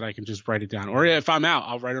house that I can just write it down. Or if I'm out,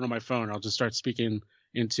 I'll write it on my phone. I'll just start speaking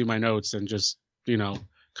into my notes and just,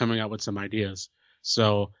 coming up with some ideas.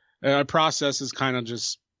 So process is kind of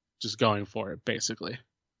just going for it, basically.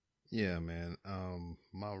 Yeah, man.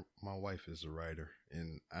 My wife is a writer,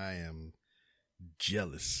 and I am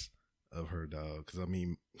jealous of her, dog. Because I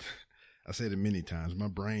mean, I said it many times. My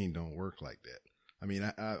brain don't work like that. I mean,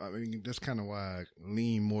 I mean that's kind of why I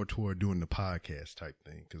lean more toward doing the podcast type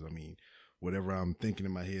thing. Because I mean, whatever I'm thinking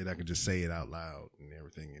in my head, I can just say it out loud and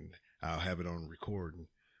everything, and I'll have it on recording.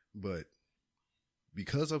 But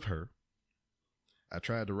because of her, I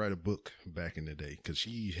tried to write a book back in the day, because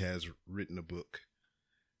she has written a book,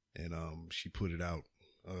 and she put it out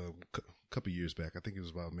a couple years back. I think it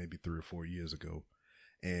was about maybe 3 or 4 years ago.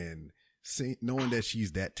 And knowing that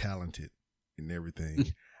she's that talented and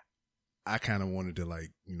everything, I kind of wanted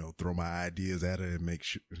to throw my ideas at her and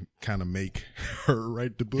make her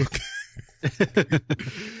write the book.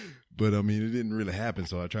 But I mean, it didn't really happen.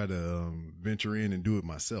 So I tried to venture in and do it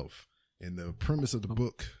myself. And the premise of the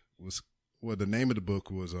book was, the name of the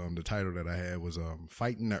book was, the title that I had was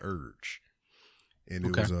Fighting the Urge. And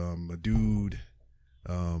it was a dude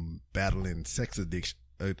battling sex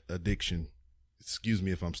addiction. Excuse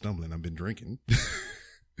me if I'm stumbling. I've been drinking.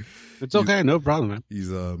 It's okay. No problem, man. He's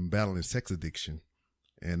battling sex addiction,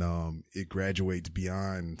 and it graduates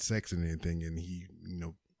beyond sex and anything, and he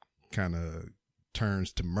kind of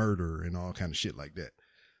turns to murder and all kind of shit like that.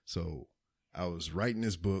 So I was writing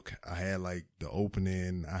this book. I had the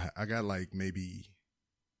opening. I got maybe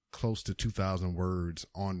close to 2,000 words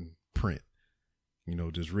on print,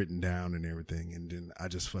 just written down and everything. And then I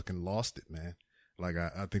just fucking lost it, man.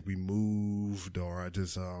 I think we moved, or I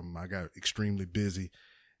just, I got extremely busy,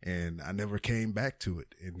 and I never came back to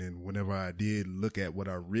it. And then whenever I did look at what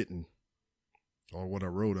I written or what I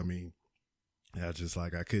wrote, I mean, I just I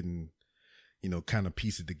couldn't, kind of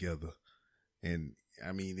piece it together. And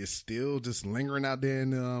I mean, it's still just lingering out there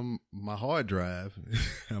in, my hard drive.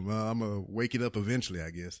 I'm gonna wake it up eventually,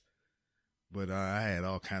 I guess. But I had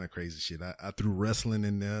all kind of crazy shit. I threw wrestling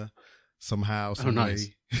in there somehow, some way. Nice.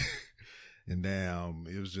 And then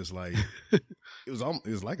it was just it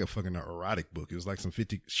was like a fucking erotic book. It was like some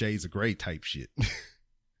 50 Shades of Grey type shit.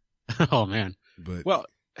 Oh man. But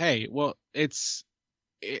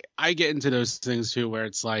I get into those things too, where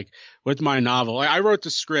it's with my novel, I wrote the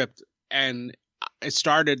script, and I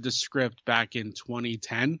started the script back in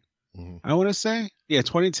 2010. Mm-hmm. I want to say,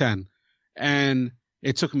 2010, and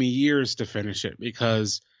it took me years to finish it,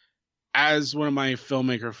 because as one of my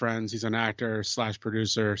filmmaker friends, he's an actor /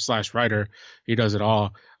 producer / writer, he does it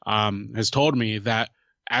all, has told me that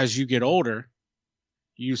as you get older,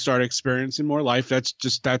 you start experiencing more life. That's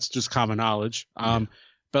just common knowledge.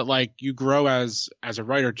 But you grow as a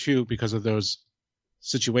writer too, because of those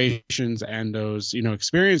situations and those,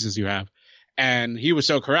 experiences you have. And he was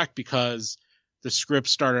so correct, because the script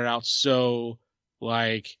started out so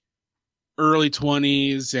early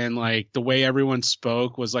 20s, and the way everyone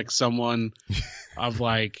spoke was someone of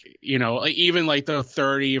even the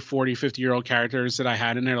 30, 40, 50-year-old characters that I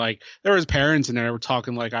had in there, there was parents in there that were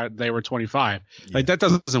talking they were 25. Yeah. That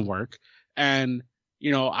doesn't work. And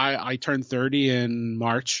I turned 30 in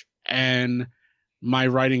March, and my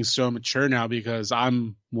writing's so mature now because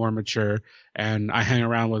I'm more mature, and I hang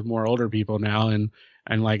around with more older people now, and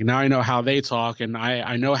now I know how they talk, and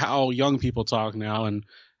I know how young people talk now, and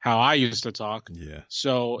how I used to talk. Yeah.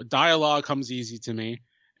 So dialogue comes easy to me,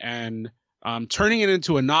 and turning it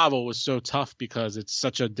into a novel was so tough because it's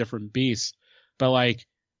such a different beast. But I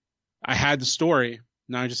had the story,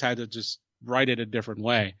 now I just had to just write it a different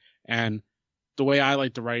way. And the way I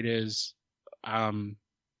like to write is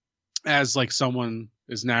as someone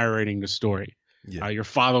is narrating the story. Yeah. You're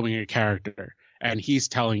following a character, and he's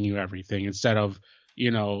telling you everything instead of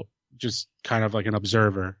just kind of like an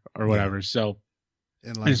observer or whatever. Yeah. So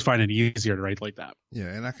and I just find it easier to write like that. Yeah,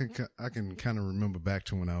 and I can kind of remember back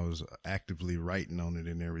to when I was actively writing on it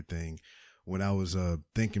and everything, when I was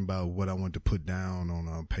thinking about what I wanted to put down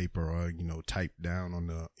on paper or type down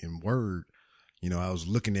in Word. I was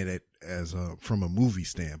looking at it as from a movie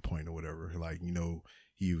standpoint or whatever.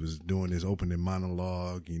 He was doing his opening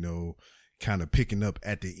monologue, kind of picking up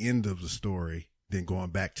at the end of the story, then going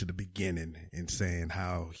back to the beginning and saying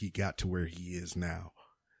how he got to where he is now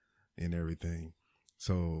and everything.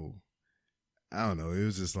 So I don't know. It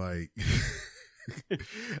was just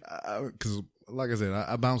because like I said,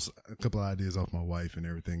 I bounced a couple of ideas off my wife and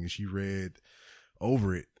everything, and she read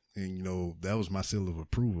over it, and that was my seal of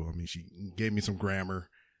approval. I mean, she gave me some grammar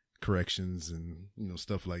corrections and,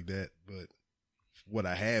 stuff like that. But what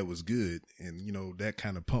I had was good. And, that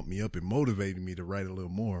kind of pumped me up and motivated me to write a little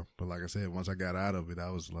more. But like I said, once I got out of it,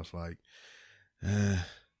 I was just like,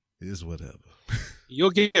 it's whatever.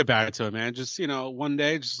 You'll get back to it, man. Just, one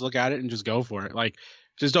day, just look at it and just go for it. Like,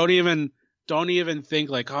 just don't even think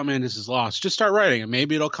like, oh man, this is lost. Just start writing it.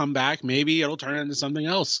 Maybe it'll come back. Maybe it'll turn into something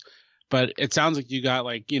else. But it sounds like you got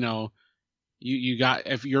like, you got,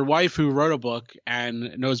 if your wife who wrote a book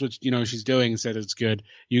and knows what, she's doing said it's good,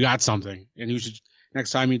 you got something. And you should,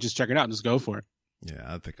 next time you just check it out and just go for it. Yeah,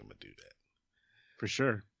 I think I'm going to do that. For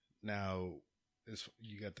sure. Now,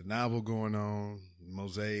 you got the novel going on,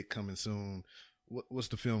 Mosaic coming soon. What's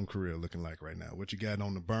the film career looking like right now? What you got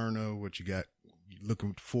on the burner? What you got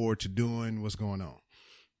looking forward to doing? What's going on?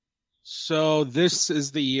 So this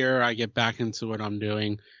is the year I get back into what I'm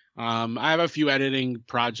doing. I have a few editing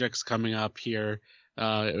projects coming up here,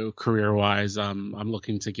 career wise. I'm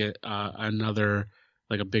looking to get another,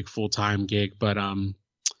 like a big full-time gig, but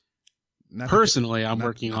personally, I'm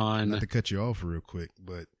working on. Not to cut you off real quick,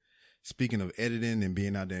 but speaking of editing and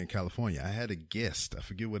being out there in California, I had a guest. I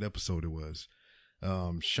forget what episode it was.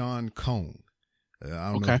 Sean Cohn.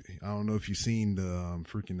 I don't know if you've seen the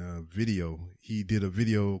freaking video. He did a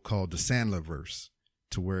video called The Sandlerverse,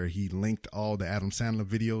 to where he linked all the Adam Sandler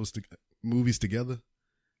movies together.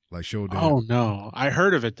 Like showed them. Oh no, I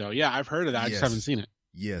heard of it though. Yeah, I've heard of that. I just haven't seen it.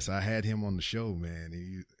 Yes, I had him on the show,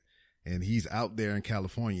 man. And he's out there in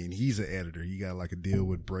California, and he's an editor. He got like a deal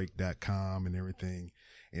with Break.com and everything.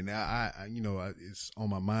 And it's on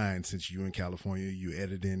my mind since you're in California, you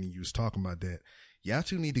editing, and you was talking about that. Y'all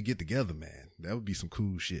two need to get together, man. That would be some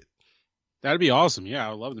cool shit. That'd be awesome. Yeah,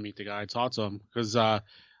 I would love to meet the guy, talk to him, because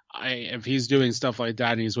if he's doing stuff like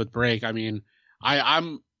that and he's with Break, I mean,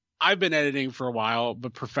 I've been editing for a while,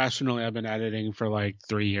 but professionally I've been editing for like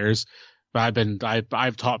 3 years. But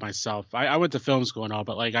I've taught myself. I went to film school and all,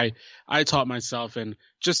 but like I taught myself, and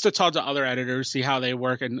just to talk to other editors, see how they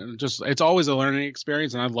work, and just it's always a learning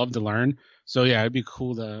experience, and I'd love to learn. So yeah, it'd be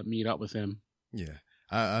cool to meet up with him. Yeah,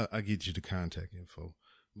 I get you the contact info.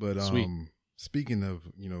 But Sweet. Speaking of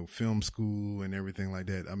film school and everything like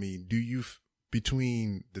that, I mean, do you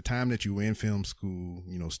between the time that you were in film school,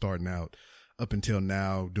 starting out, up until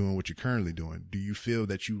now doing what you're currently doing, do you feel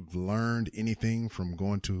that you've learned anything from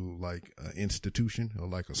going to like an institution or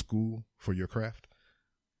like a school for your craft?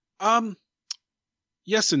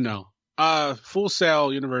 Yes and no. Full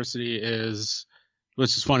Sail University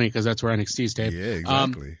which is funny because that's where NXT stayed. Yeah,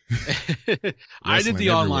 exactly. I did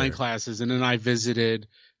the online classes, and then I visited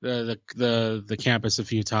the campus a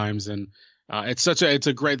few times, and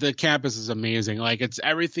the campus is amazing. Like, it's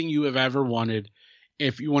everything you have ever wanted.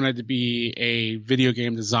 If you wanted to be a video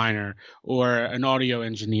game designer or an audio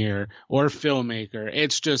engineer or a filmmaker,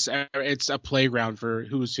 it's a playground for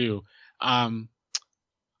who's who.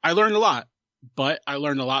 I learned a lot, but I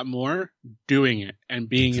learned a lot more doing it and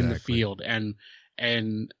being in the field and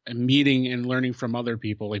meeting and learning from other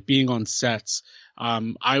people, like being on sets.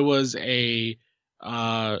 I was a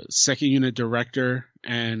second unit director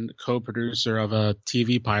and co-producer of a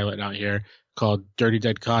TV pilot out here called Dirty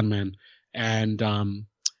Dead Conman. And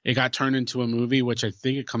it got turned into a movie, which I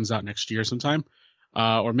think it comes out next year sometime,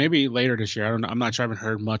 or maybe later this year. I don't know. I'm not sure. I haven't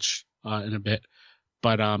heard much in a bit,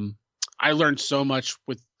 but I learned so much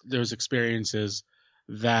with those experiences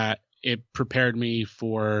that it prepared me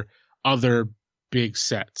for other big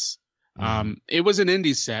sets. It was an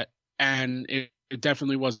indie set, and it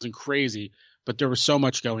definitely wasn't crazy, but there was so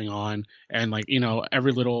much going on, and like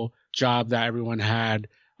every little job that everyone had,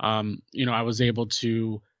 I was able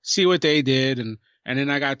to see what they did, and then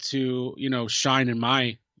I got to shine in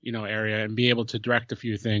my area and be able to direct a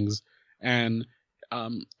few things, and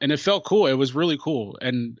it felt cool. It was really cool,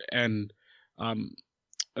 but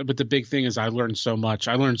the big thing is I learned so much.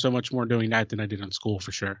 I learned so much more doing that than I did in school,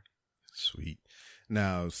 for sure. Sweet.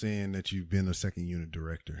 Now, saying that you've been a second unit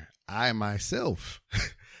director, I myself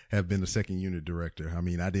have been a second unit director. I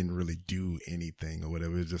mean, I didn't really do anything or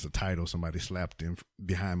whatever. It's just a title somebody slapped in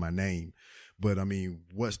behind my name. But I mean,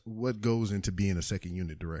 what goes into being a second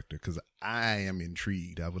unit director? Because I am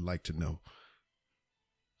intrigued. I would like to know.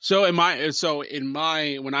 So when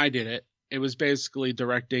I did it, it was basically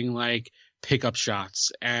directing like pickup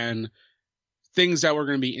shots and things that were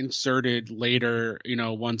going to be inserted later,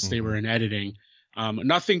 once they were in editing.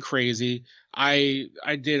 Nothing crazy. I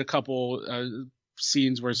did a couple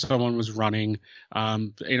scenes where someone was running,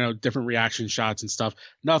 different reaction shots and stuff.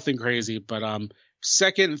 Nothing crazy, but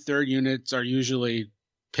second and third units are usually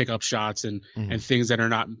pickup shots and things that are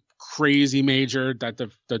not crazy major that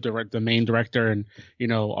the main director and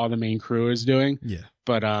all the main crew is doing. Yeah.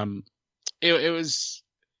 But it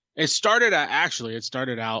It started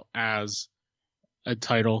out as a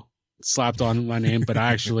title slapped on my name, but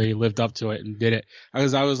I actually lived up to it and did it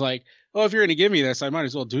because I was like, "Oh, if you're going to give me this, I might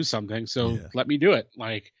as well do something. So let me do it."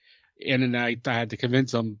 Like, and then I had to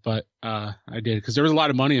convince them, but I did because there was a lot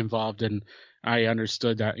of money involved, and I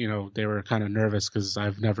understood that they were kind of nervous because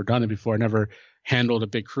I've never done it before. I never handled a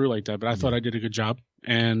big crew like that, but I thought I did a good job.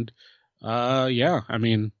 And I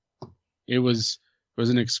mean, it was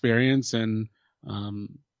an experience, and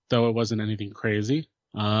though it wasn't anything crazy,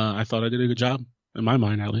 I thought I did a good job in my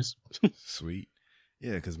mind, at least. Sweet.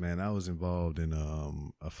 Yeah, because, man, I was involved in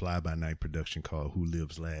a fly-by-night production called Who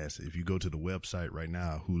Lives Last. If you go to the website right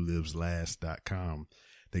now, wholiveslast.com,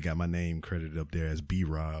 they got my name credited up there as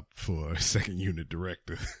B-Rob for second unit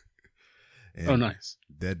director. Oh, nice.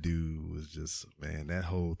 That dude was just, man, that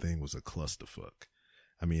whole thing was a clusterfuck.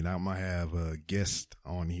 I mean, I might have a guest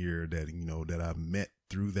on here that, that I met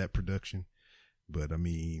through that production. But, I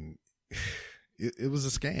mean, it was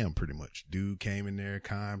a scam pretty much. Dude came in there,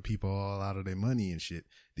 conned people all out of their money and shit.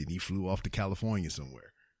 Then he flew off to California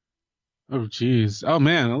somewhere. Oh, jeez. Oh,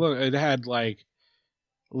 man. Look, it had, like,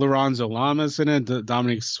 Lorenzo Lamas in it,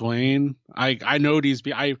 Dominic Swain. I know these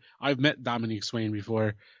people. I've met Dominic Swain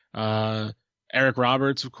before. Eric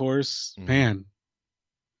Roberts, of course. Mm-hmm. Man.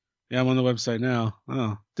 Yeah, I'm on the website now.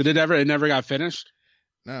 Oh. Did it never got finished?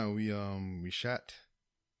 No, we shot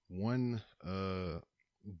one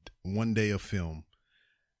day of film,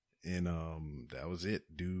 and that was it.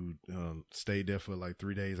 Dude stayed there for like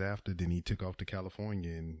 3 days after, then he took off to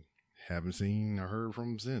California and haven't seen or heard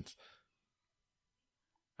from him since.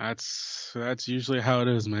 That's usually how it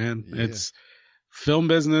is, man. Yeah. It's film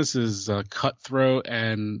business is cutthroat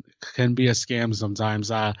and can be a scam sometimes.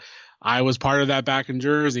 I was part of that back in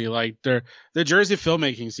Jersey. Like the Jersey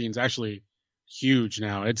filmmaking scene's actually huge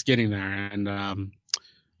now. It's getting there, and I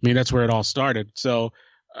mean that's where it all started. So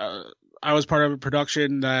I was part of a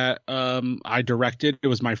production that I directed. It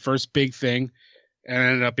was my first big thing, and it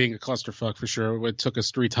ended up being a clusterfuck for sure. It took us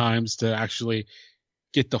 3 times to actually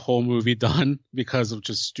get the whole movie done because of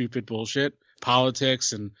just stupid bullshit,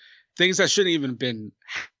 politics, and things that shouldn't even been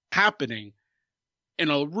happening in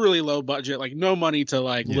a really low budget, like no money to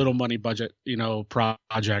little money budget,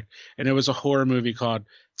 project. And it was a horror movie called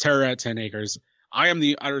Terror at 10 Acres.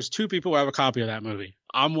 There's 2 people who have a copy of that movie.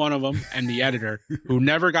 I'm one of them, and the editor who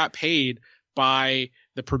never got paid by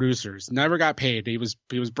the producers, never got paid. He was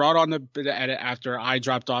brought on the edit after I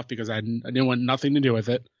dropped off because I didn't want nothing to do with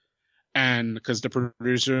it. And because the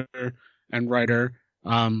producer and writer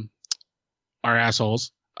are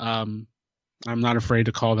assholes. I'm not afraid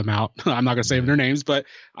to call them out. I'm not going to say their names, but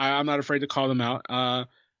I'm not afraid to call them out.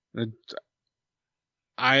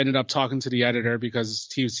 I ended up talking to the editor because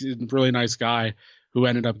he's a really nice guy who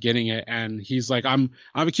ended up getting it. And he's like, I'm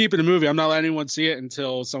keeping the movie. I'm not letting anyone see it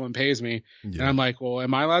until someone pays me. Yeah. And I'm like, well,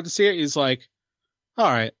 am I allowed to see it? He's like,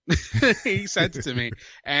 all right. He sent it to me.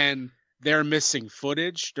 And they're missing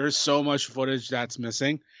footage. There's so much footage that's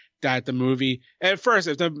missing that the movie, at first,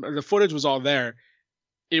 if the footage was all there,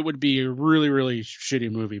 it would be a really, really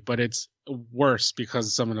shitty movie, but it's worse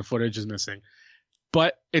because some of the footage is missing.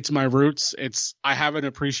 But it's my roots. I have an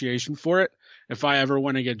appreciation for it. If I ever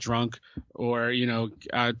want to get drunk or,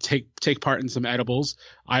 take part in some edibles,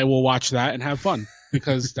 I will watch that and have fun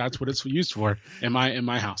because that's what it's used for in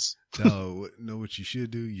my house. No, what you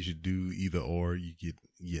should do? You should do either or. You get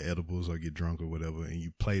your edibles or get drunk or whatever, and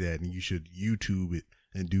you play that, and you should YouTube it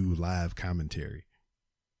and do live commentary.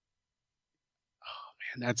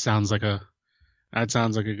 Oh man, that sounds like a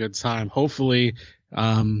good time. Hopefully,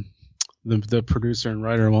 the producer and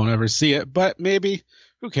writer won't ever see it, but maybe.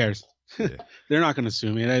 Who cares? Yeah. They're not going to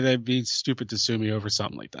sue me. They'd be stupid to sue me over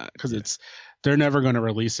something like that because they're never going to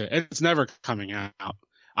release it. It's never coming out.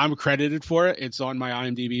 I'm credited for it. It's on my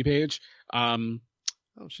IMDb page. Oh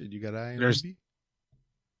shit, you got IMDb?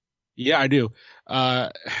 Yeah, I do.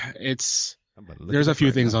 There's a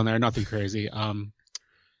few things on there, nothing crazy.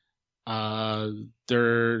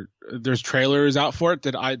 There's trailers out for it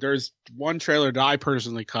there's one trailer that I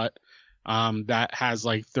personally cut that has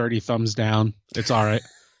like 30 thumbs down. It's all right.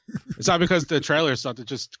 It's not because the trailer sucked, it's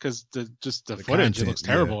just because the footage content, looks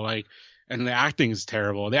terrible. Yeah. And the acting is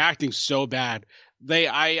terrible. The acting's so bad.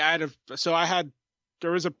 There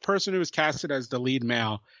was a person who was casted as the lead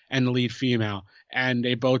male and the lead female, and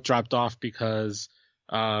they both dropped off because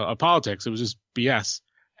of politics. It was just BS.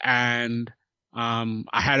 And I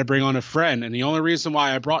had to bring on a friend, and the only reason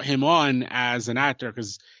why I brought him on as an actor,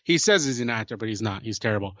 because he says he's an actor, but he's not. He's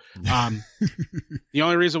terrible. The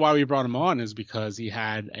only reason why we brought him on is because he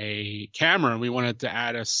had a camera, and we wanted to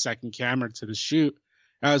add a second camera to the shoot.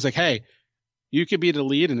 And I was like, hey, you could be the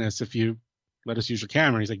lead in this if you let us use your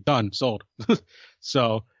camera. And he's like, done, sold.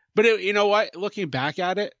 So, but you know what? Looking back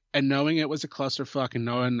at it and knowing it was a clusterfuck and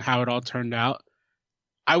knowing how it all turned out,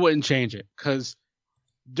 I wouldn't change it, because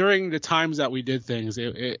during the times that we did things,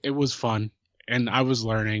 it was fun and I was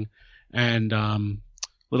learning. And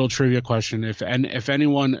little trivia question: if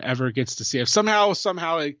anyone ever gets to see, if somehow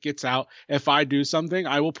it gets out, if I do something,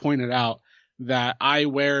 I will point it out that I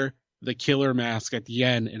wear the killer mask at the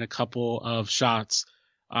end in a couple of shots.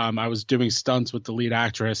 I was doing stunts with the lead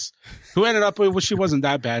actress, who ended up with, she wasn't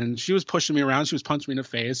that bad, and she was pushing me around. She was punching me in the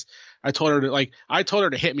face. I told her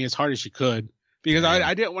to hit me as hard as she could, because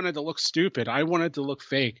I didn't want it to look stupid. I wanted it to look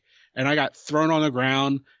fake, and I got thrown on the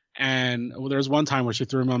ground. And there was one time where she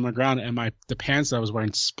threw me on the ground, and the pants that I was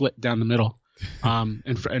wearing split down the middle,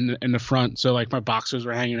 in the front. So like my boxers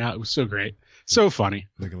were hanging out. It was so great, so funny.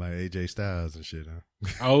 Looking like AJ Styles and shit, huh?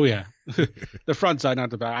 Oh yeah, the front side, not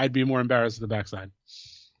the back. I'd be more embarrassed at the back side.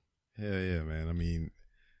 Hell yeah, man. I mean,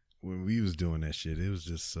 when we was doing that shit, it was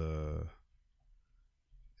just a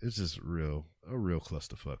real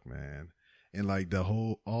clusterfuck, man. And like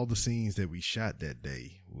all the scenes that we shot that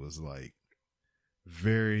day was like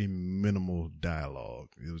very minimal dialogue.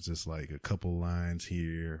 It was just like a couple lines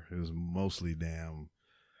here. It was mostly damn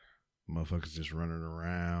motherfuckers just running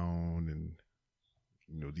around and,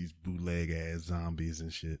 you know, these bootleg ass zombies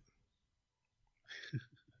and shit.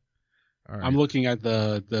 All right. I'm looking at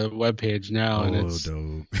the webpage now, and it's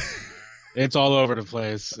dope. It's all over the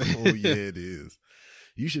place. Oh yeah, it is.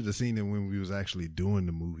 You should have seen it when we was actually doing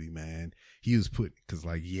the movie, man. He was because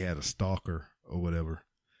like he had a stalker or whatever,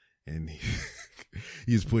 and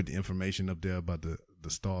he was putting information up there about the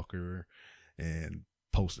stalker and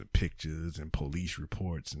posting pictures and police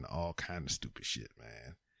reports and all kind of stupid shit,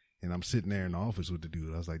 man. And I'm sitting there in the office with the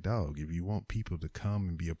dude. I was like, dog, if you want people to come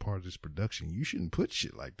and be a part of this production, you shouldn't put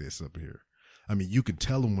shit like this up here. I mean, you can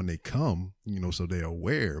tell them when they come, you know, so they're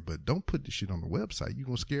aware, but don't put this shit on the website. You're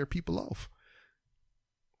going to scare people off.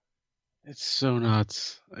 It's so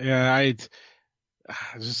nuts. Yeah, it's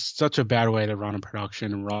just such a bad way to run a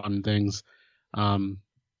production and run things.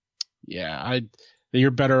 Yeah,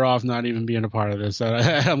 you're better off not even being a part of this.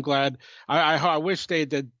 I'm glad. I wish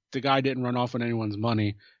the guy didn't run off on anyone's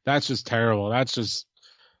money. That's just terrible. That's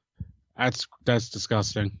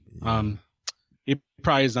disgusting. Yeah. He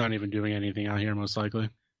probably is not even doing anything out here, most likely.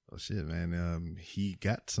 Oh shit, man. He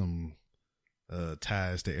got some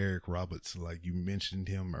ties to Eric Roberts, like you mentioned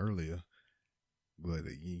him earlier. But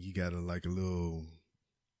you got a little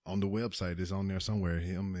on the website. It's on there somewhere.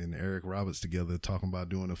 Him and Eric Roberts together talking about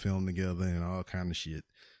doing a film together and all kind of shit.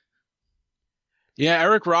 Yeah,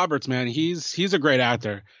 Eric Roberts, man, he's a great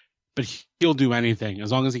actor, but he'll do anything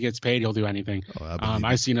as long as he gets paid. He'll do anything. Oh,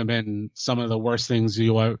 I've seen him in some of the worst things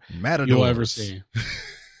you'll ever see.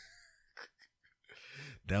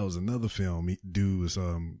 That was another film. Dude was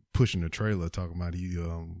pushing the trailer, talking about he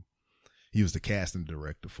was the casting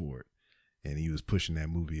director for it. And he was pushing that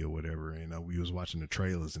movie or whatever. And we was watching the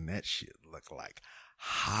trailers, and that shit looked like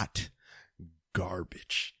hot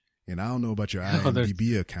garbage. And I don't know about your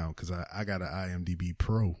IMDb account, because I got an IMDb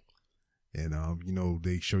Pro. And, you know,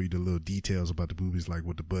 they show you the little details about the movies, like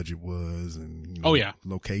what the budget was and, you know,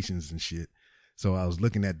 locations and shit. So I was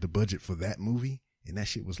looking at the budget for that movie, and that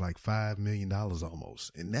shit was like $5 million almost.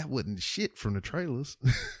 And that wasn't shit from the trailers.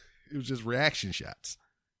 It was just reaction shots.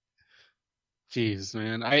 Jeez,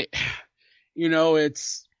 man.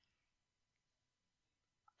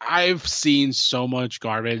 I've seen so much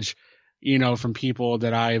garbage, you know, from people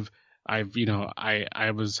that I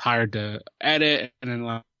was hired to edit, and then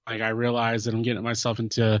like I realized that I'm getting myself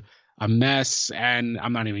into a mess and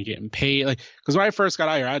I'm not even getting paid. Like, cause when I first got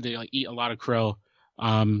out here, I had to like eat a lot of crow,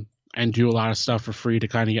 and do a lot of stuff for free to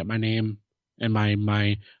kind of get my name and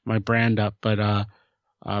my brand up. But,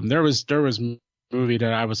 there was a movie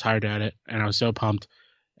that I was hired to edit, and I was so pumped.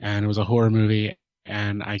 And it was a horror movie,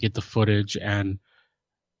 and I get the footage, and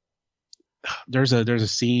there's a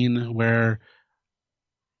scene where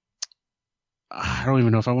I don't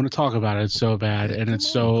even know if I want to talk about it. It's so bad, and it's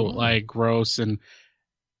so like gross, and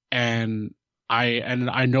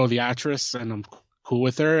I know the actress, and I'm cool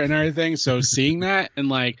with her and everything. So seeing that and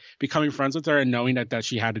like becoming friends with her and knowing that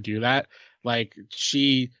she had to do that, like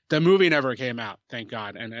the movie never came out, thank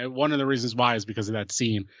God. And one of the reasons why is because of that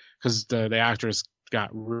scene, because the actress got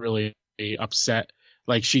really upset.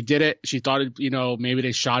 Like, she did it, she thought it, you know, maybe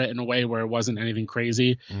they shot it in a way where it wasn't anything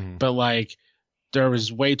crazy, but like there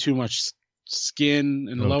was way too much skin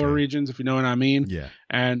in the lower regions, if you know what I mean. Yeah.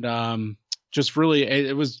 And just really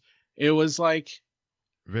it was like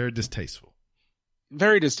very distasteful.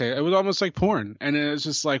 It was almost like porn, and it was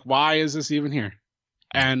just like, why is this even here?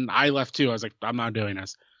 And I left too. I was like, I'm not doing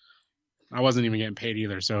this. I wasn't even getting paid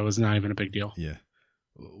either, so it was not even a big deal. Yeah.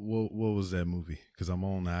 What was that movie? Because I'm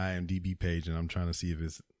on the IMDb page and I'm trying to see if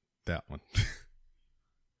it's that one.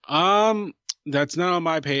 That's not on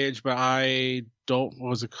my page, but I don't. What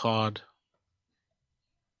was it called?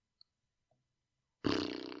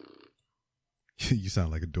 You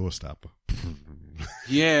sound like a doorstopper.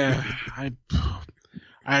 Yeah,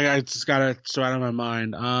 I just got it so out of my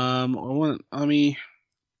mind. Let me.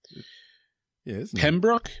 Yeah, it's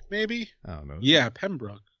Pembroke, maybe. I don't know. Yeah,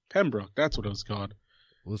 Pembroke. That's what it was called.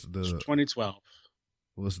 What's the 2012?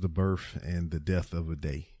 What's the birth and the death of a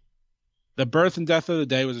day? The Birth and Death of the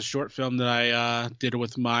Day was a short film that I did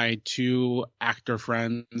with my two actor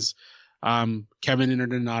friends, Kevin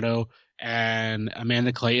Interdonato and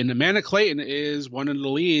Amanda Clayton. Amanda Clayton is one of the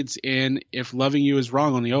leads in If Loving You Is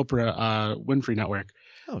Wrong on the Oprah Winfrey Network.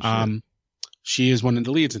 Oh, shit. She is one of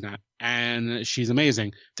the leads in that, and she's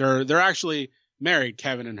amazing. They're actually married,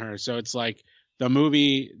 Kevin and her. So it's like the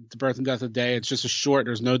movie, The Birth and Death of the Day. It's just a short.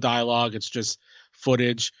 There's no dialogue. It's just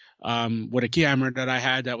footage with a camera that I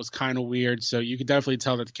had that was kind of weird. So you could definitely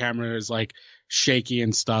tell that the camera is like shaky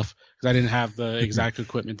and stuff because I didn't have the exact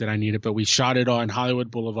equipment that I needed. But we shot it on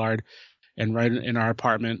Hollywood Boulevard and right in our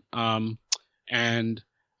apartment. And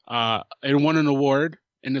it won an award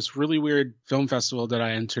in this really weird film festival that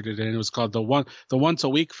I entered it in. It was called the Once a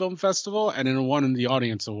Week Film Festival, and it won the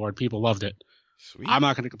Audience Award. People loved it. Sweet. I'm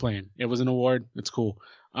not going to complain. It was an award. It's cool.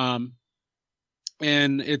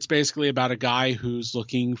 And it's basically about a guy who's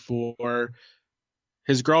looking for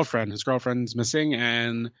his girlfriend. His girlfriend's missing,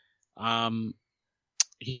 and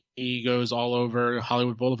he goes all over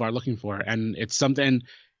Hollywood Boulevard looking for her. And it's something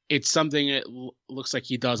it looks like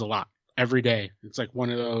he does a lot every day. It's like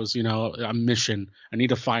one of those, a mission. I need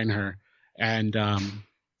to find her. And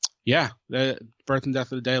the Birth and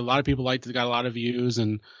Death of the Day, a lot of people liked it. Got a lot of views,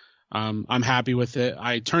 and I'm happy with it.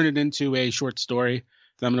 I turned it into a short story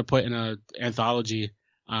that I'm going to put in an anthology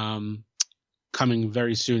coming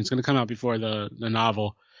very soon. It's going to come out before the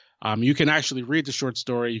novel. You can actually read the short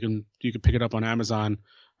story. You can pick it up on Amazon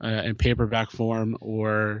in paperback form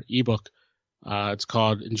or ebook. It's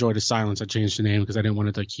called Enjoy the Silence. I changed the name because I didn't want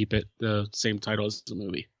it to keep it the same title as the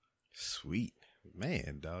movie. Sweet.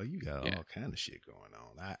 Man, dog, you got all kind of shit going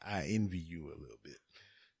on. I envy you a little bit.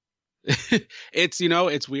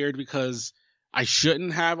 It's weird because I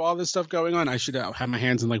shouldn't have all this stuff going on. I should have my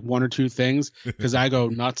hands in like one or two things because I go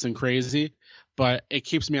nuts and crazy, but it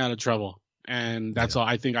keeps me out of trouble. And that's all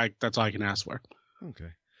that's all I can ask for.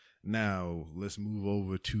 Okay. Now let's move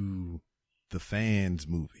over to the Fans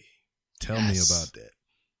movie. Tell me about that.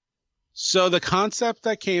 So the concept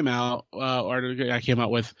that came out, or I came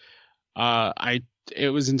out with, it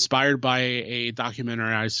was inspired by a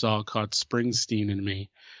documentary I saw called Springsteen and Me.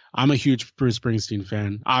 I'm a huge Bruce Springsteen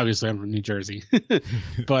fan. Obviously, I'm from New Jersey,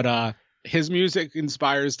 but his music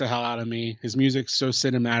inspires the hell out of me. His music's so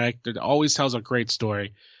cinematic. It always tells a great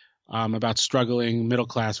story about struggling middle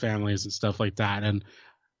class families and stuff like that. And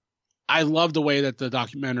I love the way that the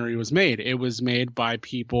documentary was made. It was made by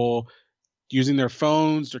people using their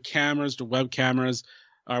phones, their cameras, their web cameras,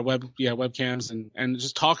 or webcams, and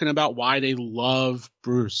just talking about why they love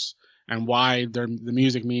Bruce and why the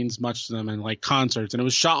music means much to them, and like concerts. And it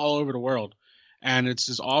was shot all over the world, and it's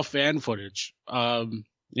just all fan footage,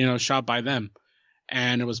 shot by them.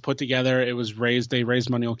 And it was put together. They raised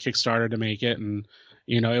money on Kickstarter to make it, and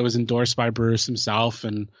it was endorsed by Bruce himself,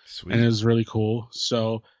 and Sweet. And it was really cool.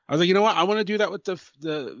 So I was like, you know what, I want to do that with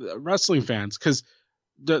the wrestling fans, because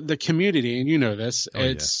the community, and this,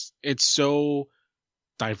 it's so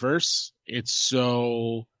diverse, it's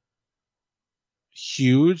so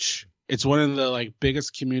huge. It's one of the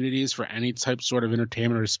biggest communities for any type sort of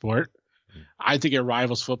entertainment or sport. I think it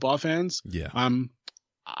rivals football fans. Yeah.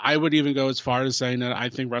 I would even go as far as saying that I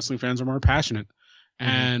think wrestling fans are more passionate.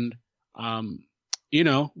 And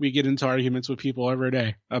we get into arguments with people every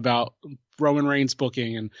day about Roman Reigns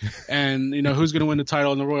booking and who's going to win the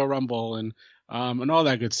title in the Royal Rumble and all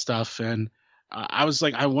that good stuff. And I was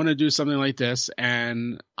like, I want to do something like this,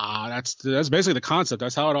 and that's basically the concept.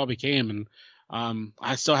 That's how it all became. And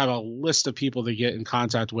I still have a list of people to get in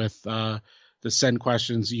contact with to send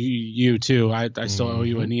questions. You too. I still owe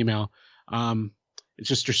you an email. It's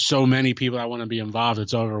just there's so many people that want to be involved.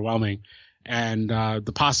 It's overwhelming, and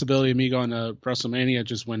the possibility of me going to WrestleMania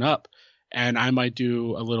just went up, and I might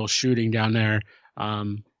do a little shooting down there.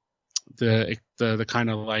 The kind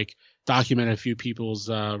of document a few people's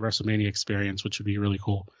WrestleMania experience, which would be really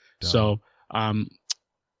cool. Duh. So,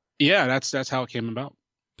 that's how it came about.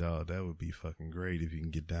 Dog, that would be fucking great if you can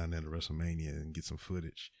get down there to WrestleMania and get some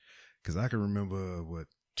footage. Because I can remember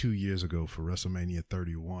 2 years ago for WrestleMania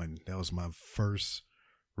 31, that was my first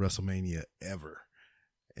WrestleMania ever.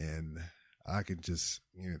 And I could just,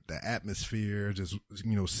 the atmosphere, just,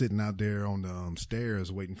 sitting out there on the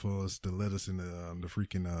stairs waiting for us to let us in the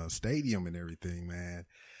freaking stadium and everything, man.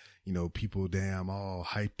 People all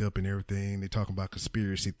hyped up and everything. They talking about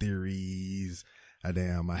conspiracy theories. I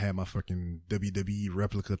had my fucking WWE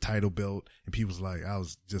replica title belt, and people's like, I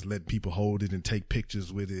was just letting people hold it and take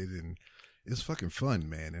pictures with it, and it's fucking fun,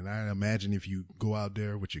 man. And I imagine if you go out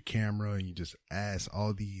there with your camera and you just ask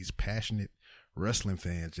all these passionate wrestling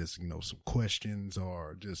fans just, some questions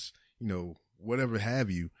or just, whatever have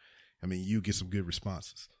you, I mean, you get some good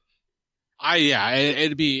responses.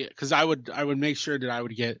 It'd be, cause I would make sure that I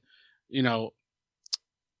would get,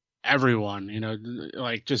 everyone,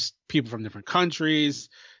 like just people from different countries,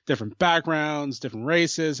 different backgrounds, different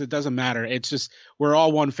races. It doesn't matter. It's just, we're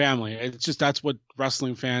all one family. It's just, that's what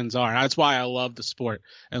wrestling fans are. That's why I love the sport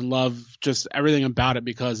and love just everything about it,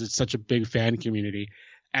 because it's such a big fan community.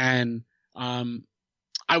 And,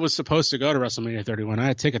 I was supposed to go to WrestleMania 31. I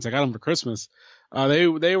had tickets. I got them for Christmas.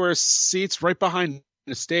 They were seats right behind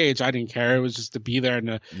the stage. I didn't care. It was just to be there in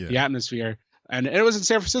the atmosphere. And it was in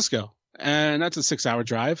San Francisco, and that's a 6-hour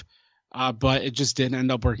drive. But it just didn't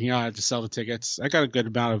end up working out. I had to sell the tickets. I got a good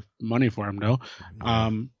amount of money for them, though,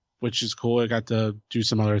 which is cool. I got to do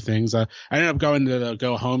some other things. I ended up going to the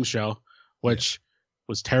Go Home show, which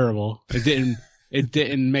was terrible. It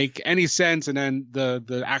didn't make any sense. And then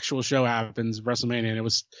the actual show happens, WrestleMania, and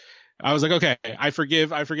I was like, okay, I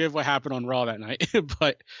forgive what happened on Raw that night.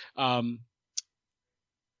 But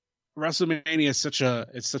WrestleMania is such a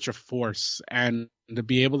force, and to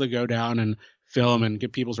be able to go down and film and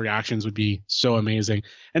get people's reactions would be so amazing.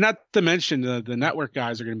 And not to mention the network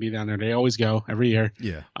guys are going to be down there. They always go every year.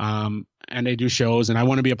 Yeah. And they do shows, and I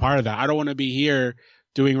want to be a part of that. I don't want to be here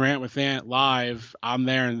doing Rant with Ant live. I'm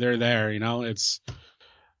there and they're there. It'd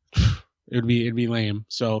be lame.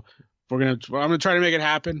 So I'm gonna try to make it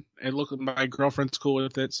happen. And look, my girlfriend's cool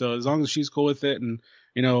with it. So as long as she's cool with it, and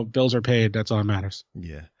bills are paid, that's all that matters.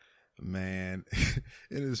 Yeah, man.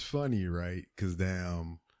 It is funny, right? Because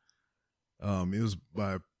it was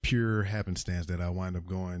by pure happenstance that I wound up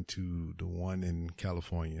going to the one in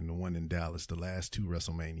California and the one in Dallas, the last two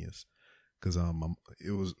WrestleManias. Because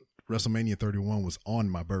it was WrestleMania 31 was on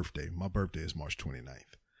my birthday. My birthday is March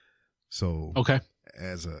 29th. So okay,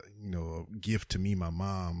 as a gift to me, my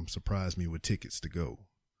mom surprised me with tickets to go.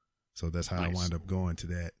 So that's how I wound up going to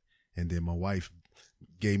that. And then my wife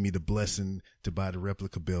gave me the blessing to buy the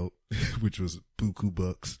replica belt, which was buku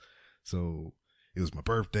bucks. So it was my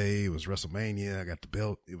birthday. It was WrestleMania. I got the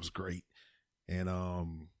belt. It was great. And I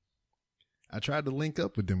tried to link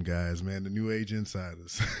up with them guys, man, the New Age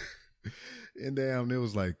Insiders. And it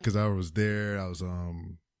was like, cause I was there, I was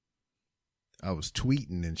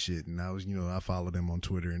tweeting and shit, and I was, I followed them on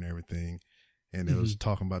Twitter and everything, and it was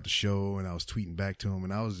talking about the show, and I was tweeting back to them,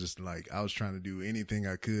 and I was just like, I was trying to do anything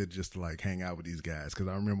I could just to like hang out with these guys, cause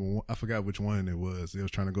I remember, I forgot which one it was. They was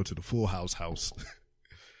trying to go to the Full House house.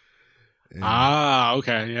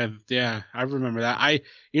 Okay. Yeah. I remember that.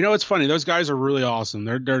 It's funny. Those guys are really awesome.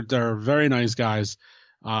 They're very nice guys.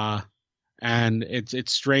 And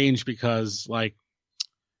it's strange because like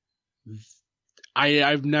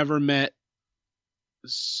I've never met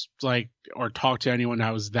like or talked to anyone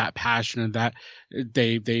that was that passionate that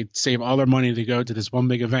they save all their money to go to this one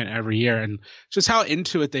big event every year, and just how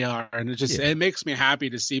into it they are. And it makes me happy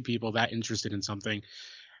to see people that interested in something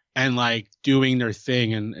and like doing their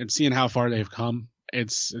thing and seeing how far they've come.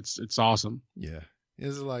 It's awesome. Yeah.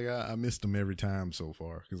 It's like I missed them every time so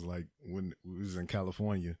far, because like when we was in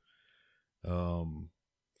California,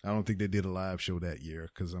 I don't think they did a live show that year,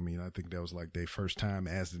 because I think that was like their first time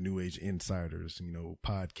as the New Age Insiders,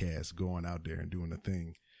 podcast, going out there and doing a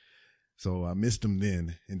thing. So I missed them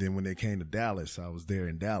then. And then when they came to Dallas, I was there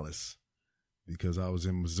in Dallas because I was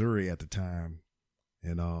in Missouri at the time.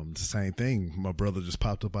 And it's the same thing. My brother just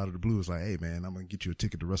popped up out of the blue. It's like, hey man, I'm gonna get you a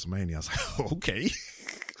ticket to WrestleMania. I was like, okay.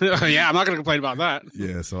 Yeah, I'm not gonna complain about that.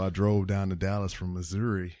 Yeah, so I drove down to Dallas from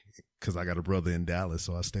Missouri because I got a brother in Dallas,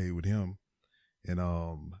 so I stayed with him. And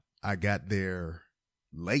I got there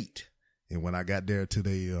late, and when I got there to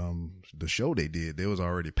the show they did, they was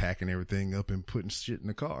already packing everything up and putting shit in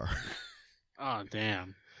the car. Oh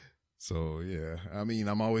damn. So yeah,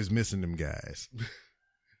 I'm always missing them guys.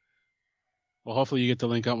 Well, hopefully you get to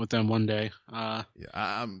link up with them one day. Yeah,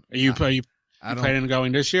 Are you planning on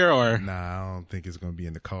going this year or? Nah, I don't think it's gonna be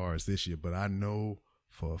in the cards this year. But I know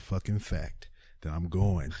for a fucking fact that I'm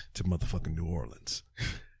going to motherfucking New Orleans.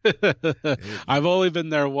 I've only been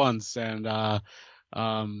there once, and it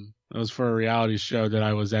was for a reality show that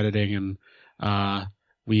I was editing, and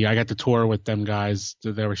I got to tour with them guys.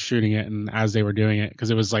 They were shooting it, and as they were doing it,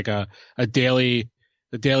 because it was like a daily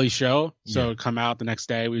show. So it'd come out the next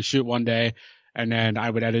day. We shoot one day, and then I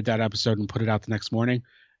would edit that episode and put it out the next morning.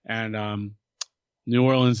 And New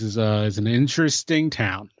Orleans is an interesting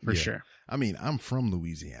town for sure. I mean, I'm from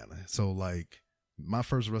Louisiana, so like my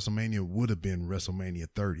first WrestleMania would have been WrestleMania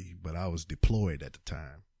 30, but I was deployed at the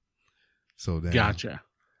time. So then, gotcha.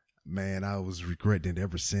 Man, I was regretting it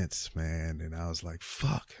ever since, man. And I was like,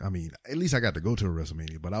 fuck. I mean, at least I got to go to a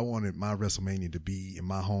WrestleMania, but I wanted my WrestleMania to be in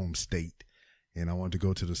my home state. And I wanted to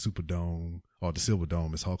go to the Superdome or the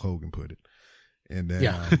Silverdome, as Hulk Hogan put it. And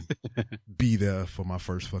then be there for my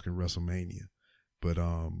first fucking WrestleMania. But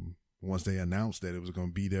once they announced that it was going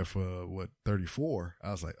to be there for 34,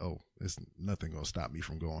 I was like, oh, there's nothing going to stop me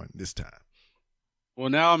from going this time. Well,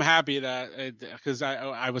 now I'm happy that because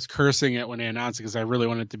I was cursing it when they announced it because I really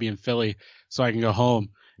wanted to be in Philly so I can go home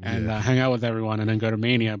and hang out with everyone and then go to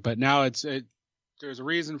Mania. But now there's a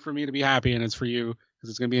reason for me to be happy, and it's for you because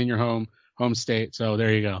it's going to be in your home state. So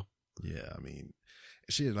there you go. Yeah, I mean,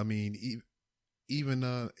 shit. I mean, even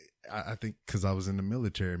I think because I was in the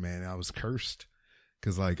military, man, I was cursed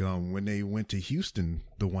because like when they went to Houston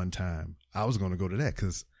the one time, I was going to go to that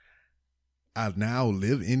because I now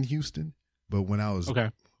live in Houston. But when I was,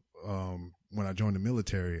 when I joined the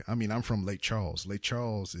military, I mean, I'm from Lake Charles. Lake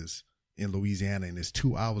Charles is in Louisiana and it's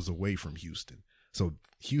 2 hours away from Houston. So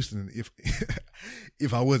Houston,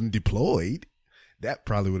 if I wasn't deployed, that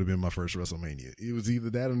probably would have been my first WrestleMania. It was either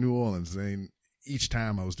that or New Orleans. And each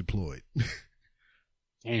time I was deployed.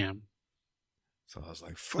 Damn. So I was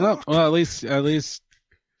like, fuck. Well, at least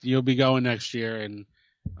you'll be going next year, and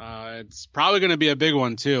it's probably going to be a big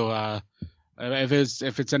one too. If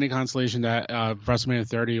it's any consolation that WrestleMania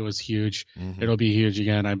 30 was huge, it'll be huge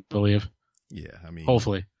again, I believe. Yeah, I mean,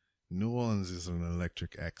 hopefully. New Orleans is an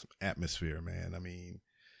electric atmosphere, man. I mean,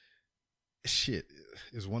 shit,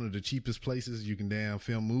 it's one of the cheapest places you can damn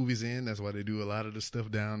film movies in. That's why they do a lot of the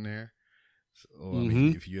stuff down there. So, I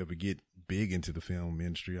mean, if you ever get big into the film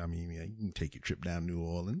industry, I mean, you can take your trip down New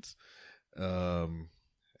Orleans. I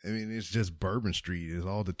mean, it's just Bourbon Street. It's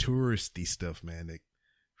all the touristy stuff, man, that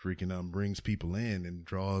freaking brings people in and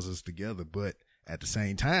draws us together. But at the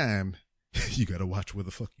same time, you got to watch where the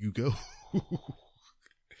fuck you go.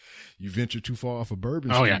 You venture too far off of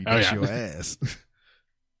Bourbon Street, that's your ass.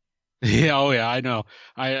 Yeah, I know.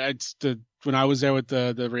 When I was there with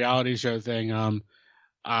the reality show thing,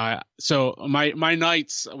 so my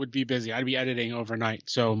nights would be busy. I'd be editing overnight.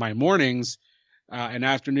 So my mornings and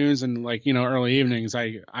afternoons and early evenings,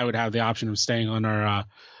 I would have the option of staying on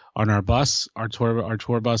our bus, our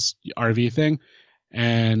tour bus RV thing,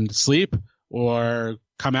 and sleep or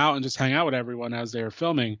come out and just hang out with everyone as they were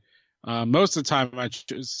filming. Most of the time I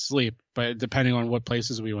choose sleep, but depending on what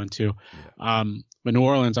places we went to. Yeah. But New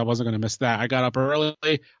Orleans, I wasn't going to miss that. I got up early.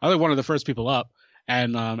 I was one of the first people up,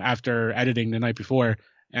 and after editing the night before,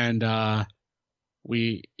 and they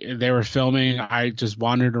were filming. I just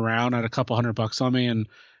wandered around, had a couple $100 on me, and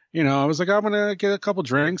I was like, I'm gonna get a couple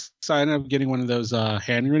drinks. So I ended up getting one of those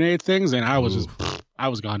hand grenade things, and I was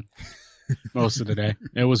gone most of the day.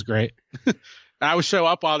 It was great. I would show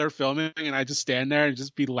up while they're filming, and I just stand there and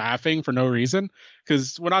just be laughing for no reason.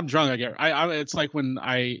 Because when I'm drunk, it's like when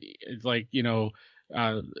I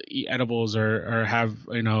eat edibles or have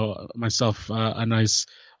myself a nice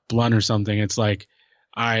blunt or something. It's like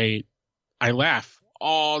I laugh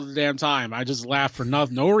all the damn time. I just laugh for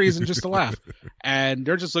no reason, just to laugh. And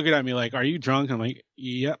they're just looking at me like, "Are you drunk?" I'm like,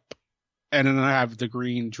 "Yep." And then I have the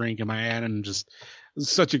green drink in my hand, and it's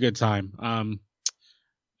such a good time.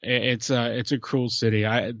 It's a cruel city.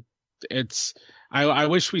 I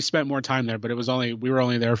wish we spent more time there, but we were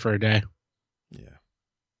only there for a day. Yeah,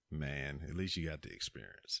 man. At least you got the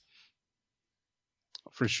experience.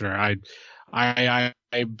 For sure. I'm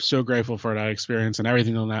so grateful for that experience and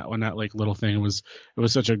everything on that like little thing. It was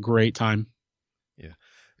such a great time. Yeah.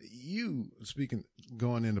 You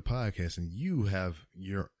going into podcasting, you have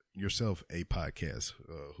yourself a podcast.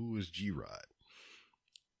 Who is G-Rod?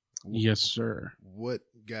 Yes, sir. What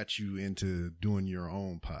got you into doing your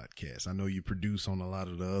own podcast? I know you produce on a lot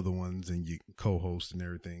of the other ones and you co-host and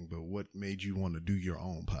everything, but what made you want to do your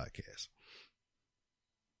own podcast?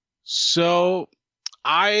 So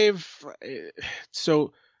I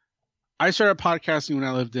started podcasting when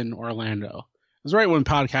I lived in Orlando. It was right when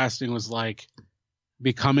podcasting was like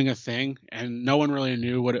becoming a thing, and no one really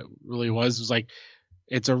knew what it really was. It was like,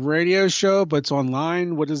 it's a radio show, but it's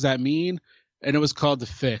online. What does that mean? And it was called The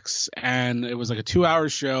Fix, and it was like a 2-hour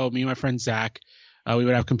show. Me and my friend Zach, we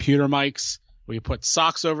would have computer mics We put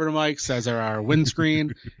socks over the mics as our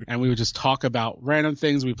windscreen, and we would just talk about random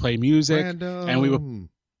things. We play music, and we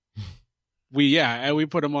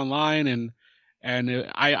put them online,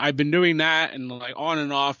 and I've been doing that, and like on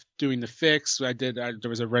and off doing the fix. There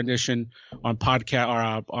was a rendition on podcast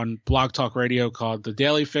or on Blog Talk Radio called The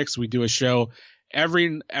Daily Fix. We do a show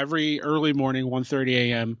every early morning, 1:30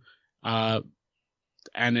 a.m.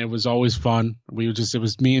 And it was always fun. It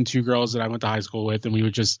was me and two girls that I went to high school with, and we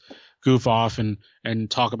would just goof off and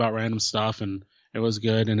talk about random stuff, and it was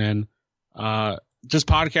good. And then just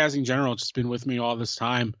podcasting in general, just been with me all this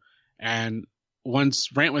time. And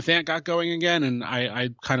once Rant with Ant got going again, and I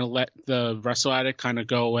kind of let the Wrestle Addict kind of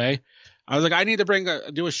go away, I was like, I need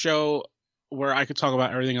to do a show where I could talk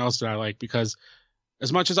about everything else that I like, because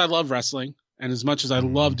as much as I love wrestling, and as much as I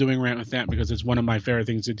love doing Rant with Ant because it's one of my favorite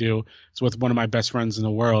things to do, it's with one of my best friends in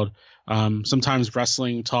the world. Sometimes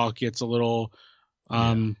wrestling talk gets a little,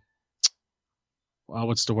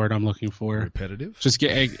 what's the word I'm looking for? Repetitive? Just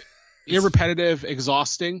get repetitive,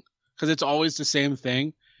 exhausting, because it's always the same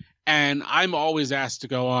thing. And I'm always asked to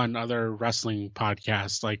go on other wrestling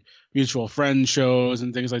podcasts, like mutual friend shows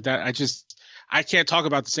and things like that. I can't talk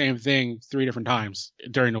about the same thing 3 different times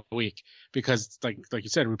during a week, because like you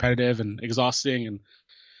said, repetitive and exhausting. And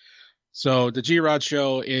so the G-Rod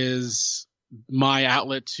show is my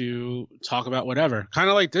outlet to talk about whatever, kind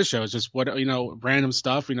of like this show. It's just random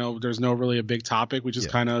stuff. There's no really a big topic. We just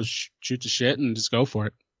kind of shoot the shit and just go for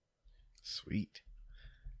it. Sweet.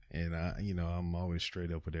 And I'm always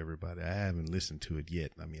straight up with everybody. I haven't listened to it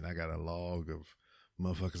yet. I mean, I got a log of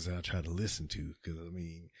motherfuckers that I try to listen to, because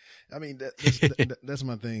that's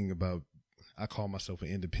my thing about. I call myself an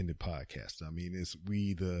independent podcaster. I mean, it's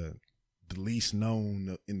we the least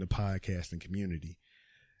known in the podcasting community,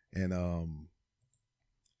 and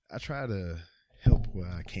I try to help where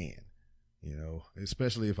I can.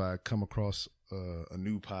 Especially if I come across a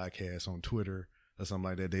new podcast on Twitter or something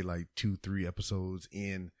like that. They like 2-3 episodes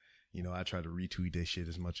in. I try to retweet that shit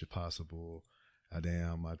as much as possible. I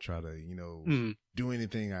try to, do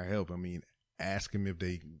anything I help. I mean, ask them if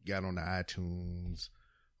they got on the iTunes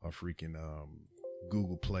or freaking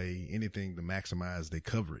Google Play, anything to maximize their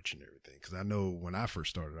coverage and everything. Because I know when I first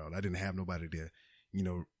started out, I didn't have nobody there,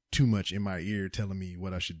 too much in my ear telling me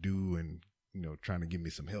what I should do and, trying to give me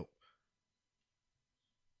some help.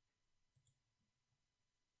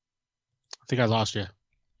 I think I lost you.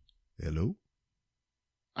 Hello?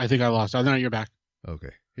 I think I lost. Oh, no, you're back.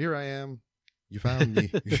 Okay. Here I am. You found me.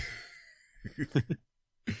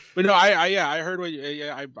 But no, I heard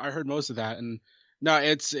I heard most of that. And no,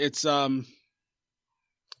 it's being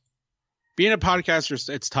a podcaster,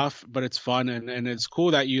 it's tough, but it's fun. And it's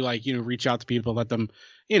cool that you reach out to people, let them,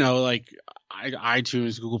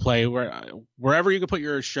 iTunes, Google Play, wherever you can put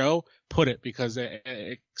your show, put it, because it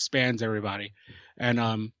expands everybody.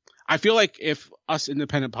 And I feel like if us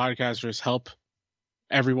independent podcasters help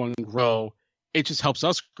everyone grow, it just helps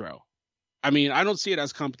us grow. I mean, I don't see it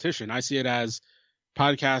as competition. I see it as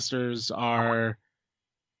podcasters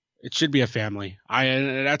it should be a family.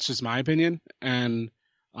 That's just my opinion. And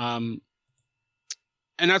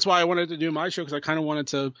that's why I wanted to do my show, because I kind of wanted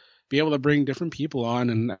to be able to bring different people on,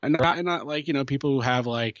 and not like, people who have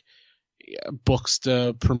like books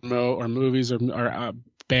to promote or movies or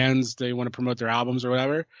bands, they want to promote their albums or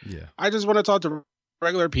whatever. Yeah. I just want to talk to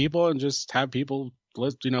regular people and just have people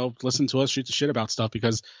listen to us shoot the shit about stuff,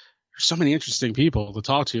 because there's so many interesting people to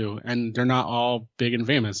talk to, and they're not all big and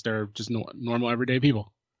famous. They're just normal everyday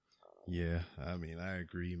people. Yeah, I mean, I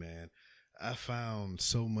agree, man. I found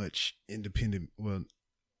so much I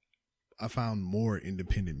found more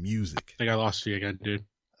independent music. I think I lost you again, dude.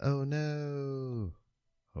 Oh no.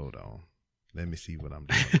 Hold on. Let me see what I'm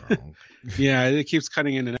doing wrong. Yeah, it keeps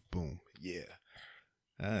cutting in and out. Boom. Yeah.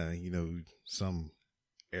 Some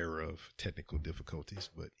era of technical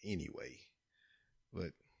difficulties, but anyway.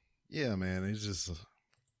 But yeah, man, it's just,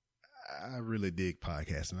 I really dig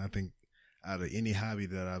podcasting. I think out of any hobby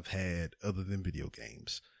that I've had other than video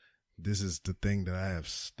games, this is the thing that I have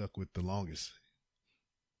stuck with the longest.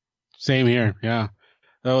 Same here. Yeah.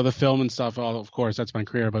 Oh, the film and stuff. Oh, of course, that's my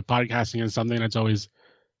career, but podcasting is something that's always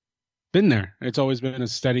been there. It's always been a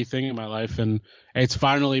steady thing in my life, and it's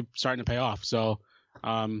finally starting to pay off. So,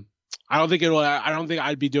 I don't think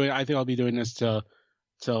I'll be doing this till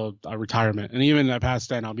retirement. And even past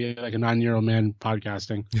then, I'll be like a 9-year-old man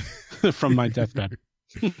podcasting from my deathbed.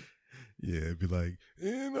 Yeah, it'd be like,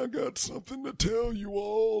 and I got something to tell you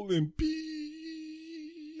all, and beep.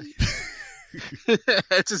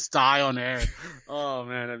 Just die on air. Oh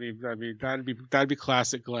man, that'd be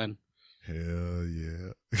classic Glenn. Hell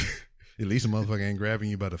yeah. At least a motherfucker ain't grabbing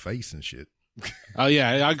you by the face and shit. Oh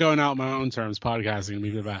yeah, I'm going out on my own terms. Podcasting would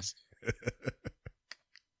be the best.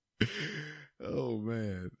 Oh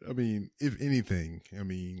man. I mean, if anything,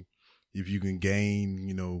 if you can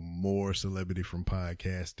gain, more celebrity from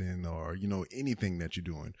podcasting or, anything that you're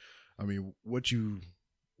doing,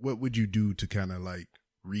 what would you do to kind of like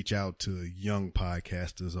reach out to young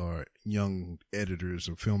podcasters or young editors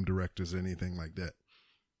or film directors or anything like that?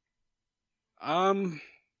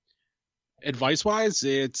 Advice wise,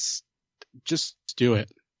 it's just do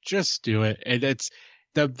it. Just do it. And it's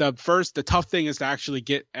the tough thing is to actually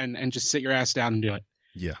get and just sit your ass down and do it.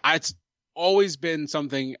 Yeah. It's always been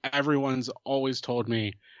something everyone's always told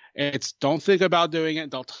me. It's don't think about doing it.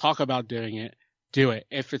 Don't talk about doing it. Do it.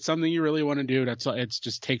 If it's something you really want to do, you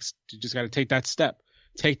just got to take that step.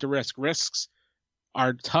 Take the risk. Risks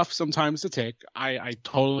are tough sometimes to take. I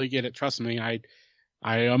totally get it. Trust me.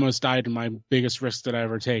 I almost died in my biggest risk that I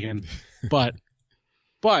ever taken, but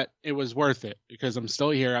it was worth it because I'm still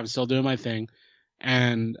here. I'm still doing my thing.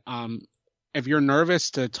 And if you're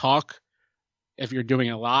nervous to talk, if you're doing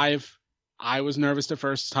it live, I was nervous the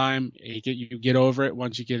first time. You get over it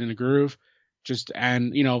once you get in the groove.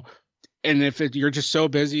 And if you're just so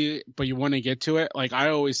busy, but you want to get to it, like I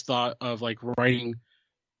always thought of like writing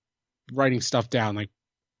stuff down, like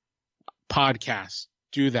podcasts.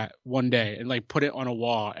 Do that one day and like put it on a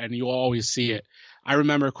wall, and you'll always see it. I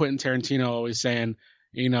remember Quentin Tarantino always saying,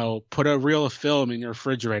 put a reel of film in your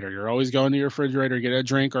refrigerator. You're always going to your refrigerator, get a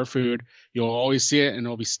drink or food. You'll always see it and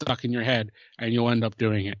it'll be stuck in your head and you'll end up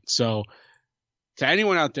doing it. So to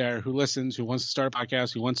anyone out there who listens, who wants to start a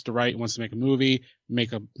podcast, who wants to write, wants to make a movie,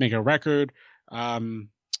 make a record,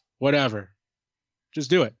 whatever, just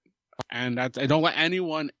do it. And don't let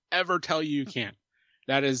anyone ever tell you can't.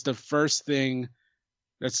 That is the first thing.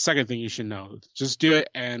 That's the second thing you should know. Just do it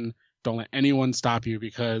and don't let anyone stop you,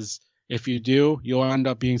 because if you do, you'll end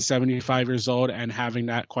up being 75 years old and having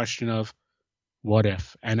that question of what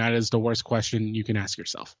if? And that is the worst question you can ask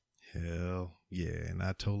yourself. Hell yeah. And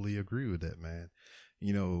I totally agree with that, man.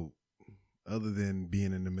 Other than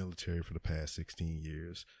being in the military for the past 16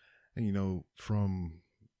 years, and, from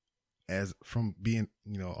being,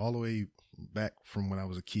 all the way back from when I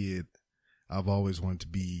was a kid, I've always wanted to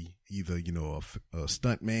be either, a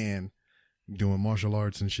stunt man doing martial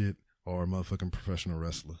arts and shit, or a motherfucking professional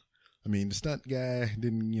wrestler. The stunt guy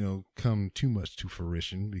didn't, come too much to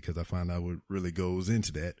fruition because I found out what really goes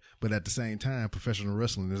into that. But at the same time, professional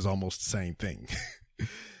wrestling is almost the same thing.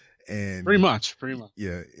 And pretty much.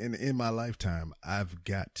 Yeah. And in my lifetime, I've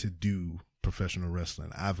got to do professional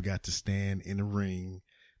wrestling. I've got to stand in the ring,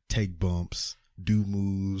 take bumps, do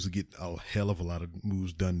moves, get a hell of a lot of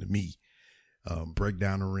moves done to me. Break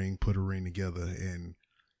down a ring, put a ring together, and,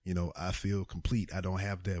 I feel complete. I don't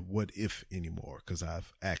have that what if anymore because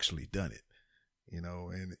I've actually done it,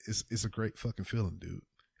 and it's a great fucking feeling, dude.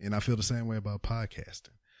 And I feel the same way about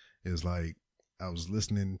podcasting. It's like I was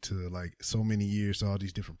listening to like so many years to all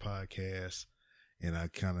these different podcasts, and I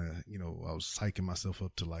kind of, I was psyching myself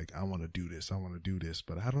up to like, I want to do this,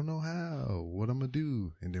 but I don't know how, what I'm going to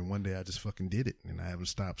do. And then one day I just fucking did it, and I haven't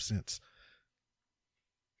stopped since.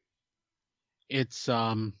 It's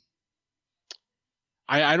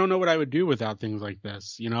I don't know what I would do without things like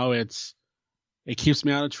this. It keeps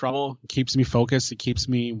me out of trouble. It keeps me focused. It keeps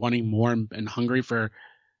me wanting more and hungry for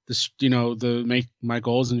this, to make my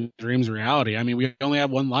goals and dreams a reality. We only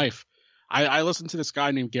have one life. I listen to this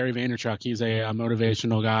guy named Gary Vaynerchuk. He's a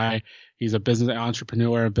motivational guy. He's a business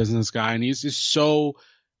entrepreneur, a business guy, and he's just so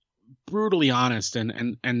brutally honest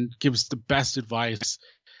and gives the best advice.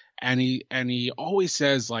 And he always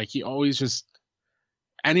says, like, he always just,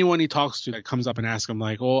 anyone he talks to that comes up and asks him,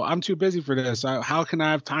 like, well, I'm too busy for this. How can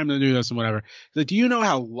I have time to do this and whatever? He's like, do you know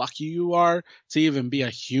how lucky you are to even be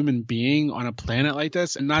a human being on a planet like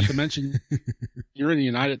this? And not to mention, you're in the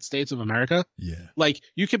United States of America. Yeah. Like,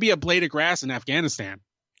 you could be a blade of grass in Afghanistan,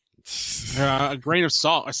 a grain of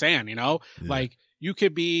salt or sand, Yeah. Like, you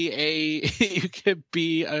could be a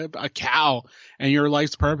cow, and your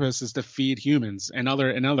life's purpose is to feed humans and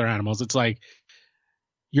other animals. It's like,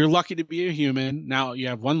 you're lucky to be a human. Now you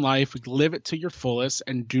have one life. Live it to your fullest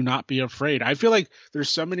and do not be afraid. I feel like there's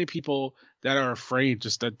so many people that are afraid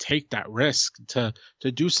just to take that risk to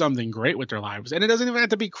do something great with their lives. And it doesn't even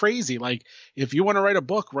have to be crazy. Like, if you want to write a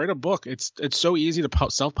book, write a book. It's so easy to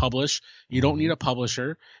self-publish. You don't need a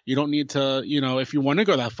publisher. You don't need to, if you want to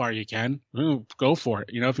go that far, you can. Go for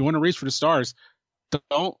it. If you want to reach for the stars,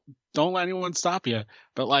 don't let anyone stop you.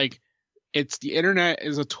 But like, the internet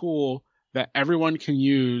is a tool that everyone can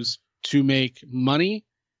use to make money,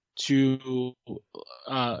 to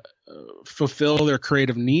fulfill their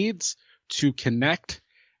creative needs, to connect,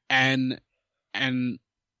 and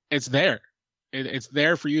it's there. It's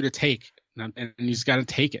there for you to take, and you just got to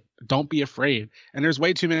take it. Don't be afraid. And there's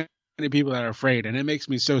way too many people that are afraid, and it makes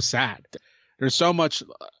me so sad. There's so much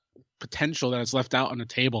potential that is left out on the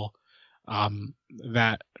table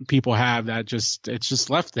that people have that it's just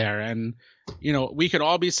left there. And we could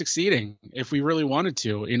all be succeeding if we really wanted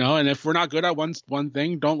to, and if we're not good at one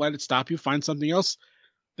thing, don't let it stop you. Find something else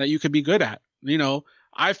that you could be good at.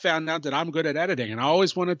 I found out that I'm good at editing, and I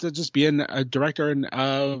always wanted to just be a director and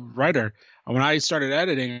a writer. When I started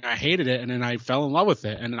editing, I hated it, and then I fell in love with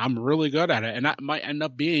it, and I'm really good at it. And that might end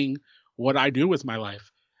up being what I do with my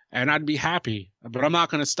life, and I'd be happy. But I'm not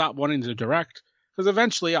going to stop wanting to direct, because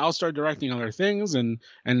eventually I'll start directing other things, and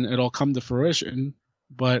it'll come to fruition.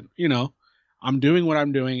 But I'm doing what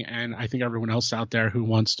I'm doing, and I think everyone else out there who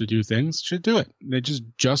wants to do things should do it. They just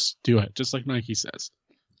do it, just like Nike says.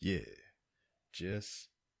 Yeah. Just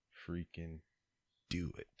freaking do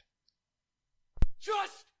it.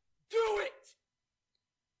 Just do it.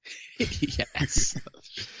 Yes.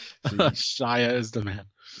 Shia is the man.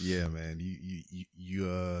 Yeah, man.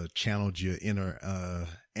 You channeled your inner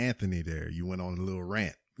Anthony there. You went on a little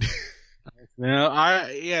rant.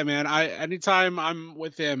 Man. Anytime I'm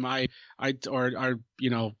with him,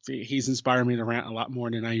 he's inspired me to rant a lot more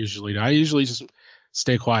than I usually do. I usually just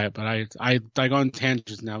stay quiet, but I go on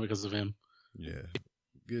tangents now because of him. Yeah.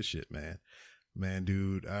 Good shit, man. Man,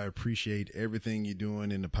 dude, I appreciate everything you're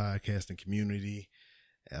doing in the podcasting community.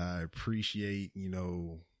 I appreciate,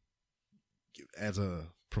 as a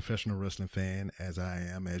professional wrestling fan, as I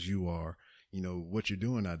am, as you are, what you're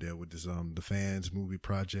doing out there with this, the Fans Movie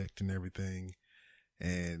Project and everything.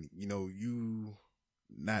 And, you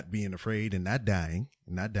not being afraid and not dying,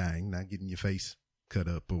 not getting your face cut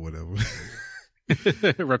up or whatever.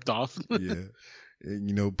 Ripped off. Yeah.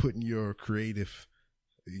 And, putting your creative,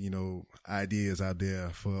 ideas out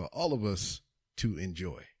there for all of us to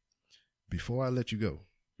enjoy. Before I let you go,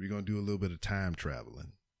 we're going to do a little bit of time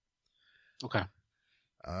traveling. Okay.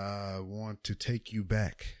 I want to take you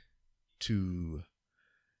back to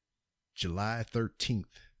July 13th,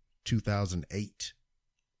 2008.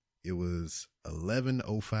 It was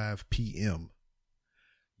 11:05 p.m.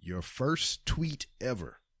 Your first tweet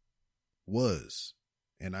ever was,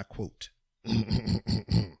 and I quote,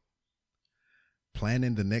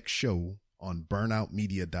 planning the next show on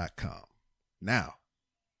burnoutmedia.com. Now,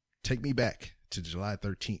 take me back to July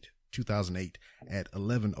 13th, 2008 at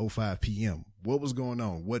 11:05 p.m. What was going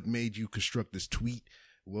on? What made you construct this tweet?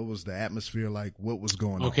 What was the atmosphere like? What was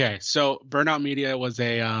going on? Okay, so Burnout Media was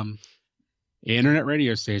a internet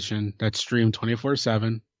radio station that streamed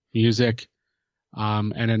 24/7 music,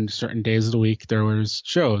 and then certain days of the week there was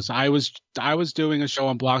shows. I was doing a show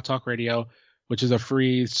on Blog Talk Radio, which is a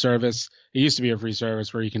free service. It used to be a free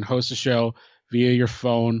service where you can host a show via your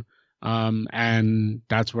phone, and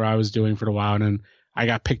that's what I was doing for a while. And then I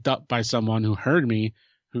got picked up by someone who heard me,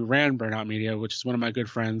 who ran Burnout Media, which is one of my good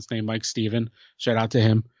friends named Mike Steven. Shout out to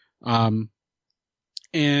him.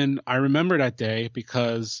 And I remember that day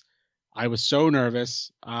because I was so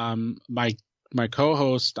nervous. My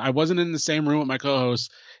co-host, I wasn't in the same room with my co-host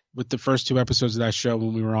with the first two episodes of that show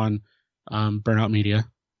when we were on Burnout Media.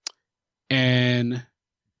 And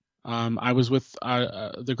I was with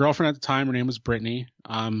the girlfriend at the time. Her name was Brittany,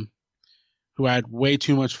 who I had way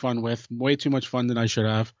too much fun than I should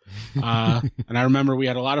have. And I remember we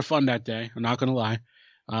had a lot of fun that day. I'm not going to lie.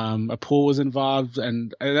 A pool was involved,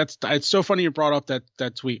 and it's so funny you brought up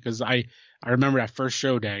that tweet, because I remember that first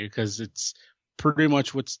show day, because it's pretty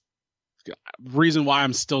much reason why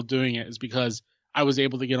I'm still doing it is because I was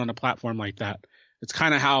able to get on a platform like that. It's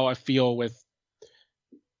kind of how I feel with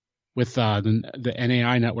the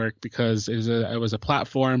NAI network, because it was a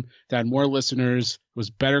platform that had more listeners,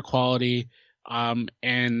 was better quality,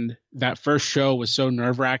 and that first show was so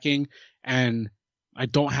nerve-wracking, and I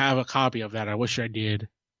don't have a copy of that. I wish I did.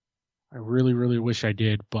 I really, really wish I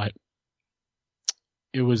did, but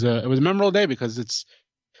it was a memorable day because it's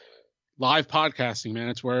live podcasting, man.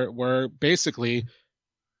 It's where basically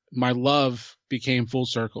my love became full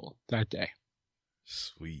circle that day.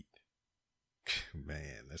 Sweet.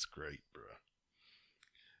 Man, that's great, bro.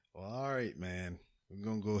 Well, all right, man. We're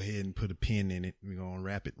going to go ahead and put a pin in it. We're going to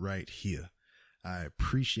wrap it right here. I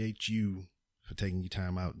appreciate you for taking your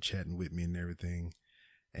time out and chatting with me and everything.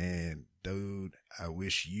 And dude, I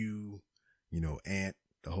wish you, Ant,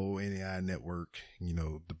 the whole NAI network,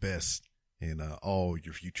 the best in all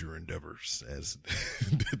your future endeavors, as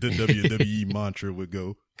the WWE mantra would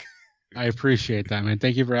go. I appreciate that, man.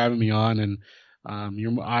 Thank you for having me on. And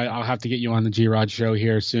I'll have to get you on the G-Rod show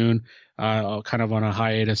here soon. Kind of on a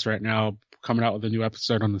hiatus right now, coming out with a new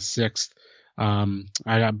episode on the 6th. I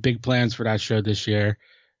got big plans for that show this year,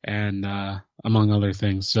 and among other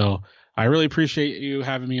things. So I really appreciate you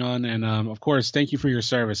having me on. And of course, thank you for your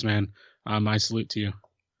service, man. I salute to you.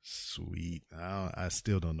 Sweet. I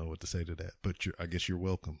still don't know what to say to that, but I guess you're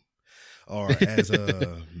welcome. Or as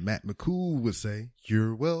Matt McCool would say,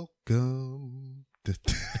 you're welcome.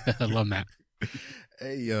 I love Matt.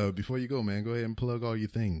 Hey, before you go, man, go ahead and plug all your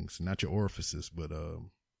things. Not your orifices, but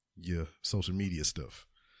your social media stuff.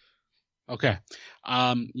 Okay.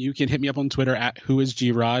 You can hit me up on Twitter at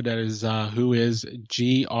whoisgrod. That is whoisgrod.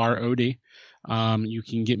 You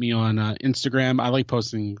can get me on Instagram. I like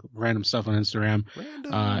posting random stuff on Instagram.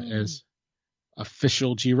 As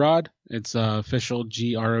official Grod. It's official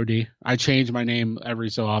Grod. I change my name every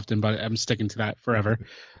so often, but I'm sticking to that forever.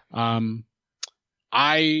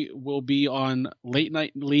 I will be on Late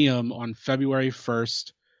Night Liam on February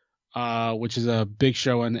 1st. Which is a big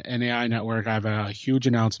show on the NAI network. I have a huge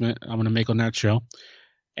announcement I'm going to make on that show.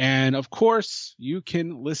 And of course, you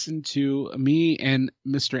can listen to me and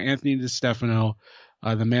Mr. Anthony DeStefano,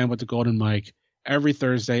 the man with the golden mic, every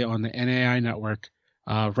Thursday on the NAI network.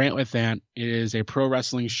 Rant with Ant. It is a pro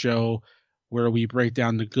wrestling show where we break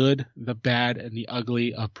down the good, the bad, and the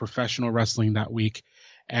ugly of professional wrestling that week.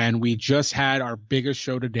 And we just had our biggest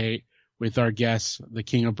show to date with our guest, the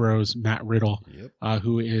King of Bros, Matt Riddle,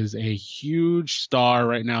 who is a huge star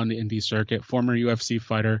right now in the indie circuit, former UFC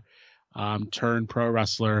fighter, turned pro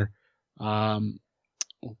wrestler. We're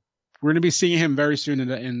going to be seeing him very soon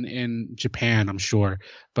in Japan, I'm sure,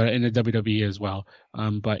 but in the WWE as well.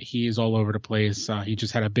 But he is all over the place. He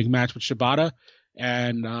just had a big match with Shibata,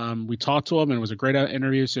 and we talked to him, and it was a great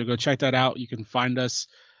interview. So go check that out. You can find us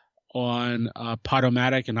on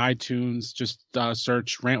Podomatic and iTunes. Just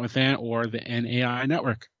search Rant with Ant or the NAI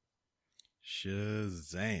network.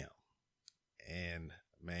 Shazam. And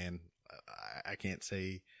man, I can't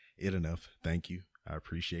say it enough. Thank you. I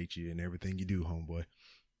appreciate you and everything you do, homeboy.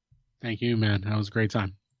 Thank you, man. That was a great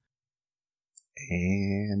time.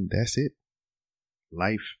 And that's it.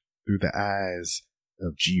 Life through the eyes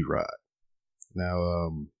of G-Rod.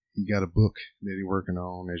 Now, he got a book that he's working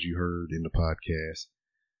on, as you heard in the podcast.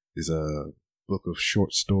 Is a book of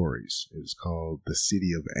short stories. It's called The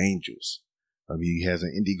City of Angels. He has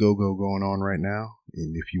an Indiegogo going on right now,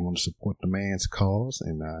 and if you want to support the man's cause,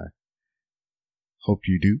 and I hope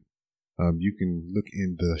you do, you can look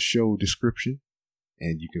in the show description,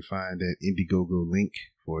 and you can find that Indiegogo link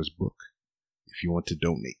for his book if you want to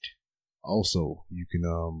donate. Also, you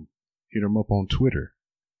can hit him up on Twitter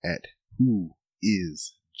at whoisgrod,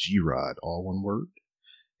 all one word.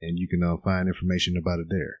 And you can find information about it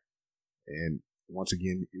there. And once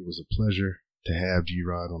again, it was a pleasure to have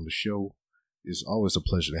G-Rod on the show. It's always a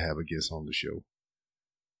pleasure to have a guest on the show.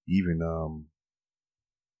 Even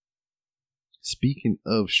speaking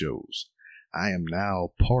of shows, I am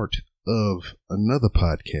now part of another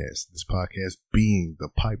podcast. This podcast being the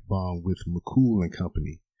Pipe Bomb with McCool and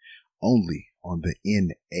Company, only on the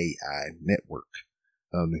NAI network.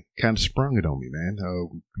 It kind of sprung it on me, man.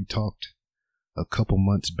 We talked a couple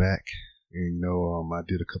months back, and I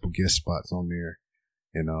did a couple guest spots on there,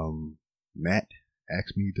 and Matt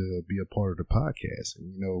asked me to be a part of the podcast.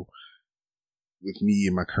 And with me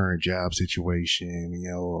and my current job situation,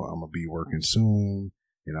 I'm gonna be working soon,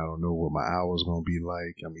 and I don't know what my hours gonna be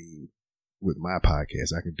like. I mean, with my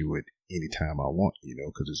podcast, I can do it anytime I want,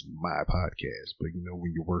 because it's my podcast. But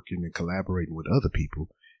when you're working and collaborating with other people,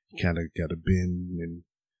 you kind of got to bend and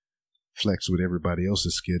flex with everybody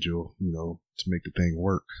else's schedule, to make the thing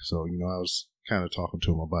work. So, I was kind of talking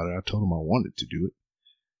to him about it. I told him I wanted to do it.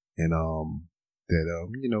 And,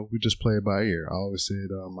 that, we just play it by ear. I always said,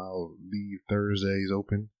 I'll leave Thursdays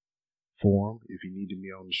open for him if he needed me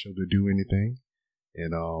on the show to do anything.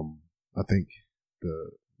 And, I think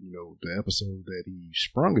the episode that he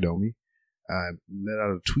sprung it on me, I let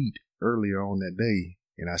out a tweet earlier on that day,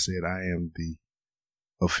 and I said, I am the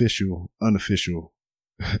unofficial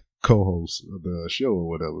co-host of the show or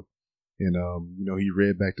whatever. And, he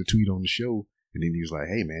read back the tweet on the show, and then he was like,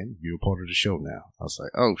 hey man, you're a part of the show now. I was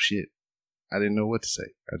like, oh shit. I didn't know what to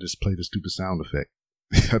say. I just played a stupid sound effect.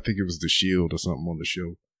 I think it was the Shield or something on the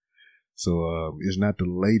show. So, it's not the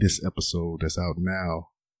latest episode that's out now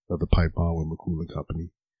of the Pipe Bomb with McCool and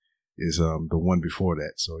Company. Is the one before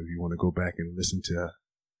that. So if you want to go back and listen to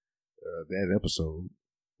that episode,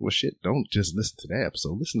 well, shit, don't just listen to that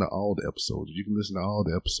episode. Listen to all the episodes. You can listen to all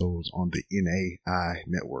the episodes on the NAI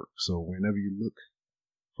network. So whenever you look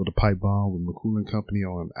for the Pipe Bomb with McCool and Company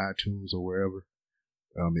on iTunes or wherever,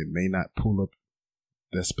 it may not pull up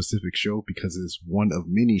that specific show because it's one of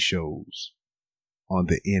many shows on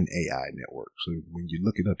the NAI network. So when you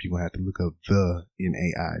look it up, you're going to have to look up the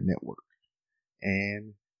NAI network.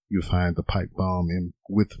 And You'll find the Pipe Bomb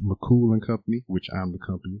with McCool and Company, which I'm the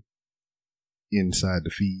company, inside the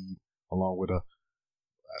feed, along with I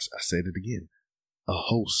said it again, a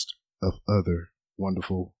host of other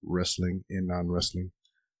wonderful wrestling and non-wrestling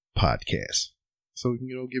podcasts. So,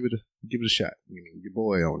 give it a shot. Your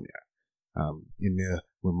boy on there. In there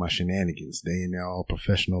with my shenanigans. They in there all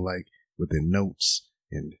professional, like, with their notes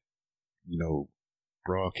and,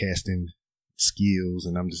 broadcasting skills,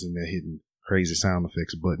 and I'm just in there hitting crazy sound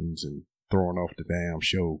effects buttons and throwing off the damn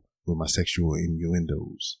show with my sexual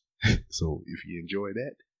innuendos. So if you enjoy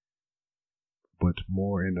that, but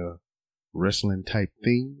more in a wrestling type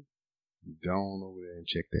theme, go on over there and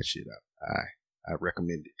check that shit out. I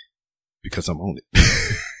recommend it because I'm on it.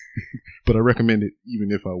 But I recommend it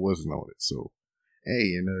even if I wasn't on it. So,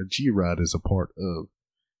 hey, and G-Rod is a part of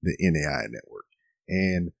the NAI network.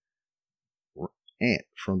 And Ant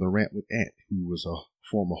from the Rant with Ant, who was a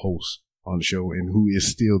former host on the show and who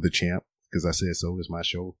is still the champ, because I said so, it's my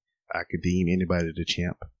show. I could deem anybody the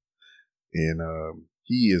champ. And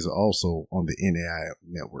he is also on the NAI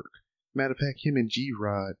network. Matter of fact, him and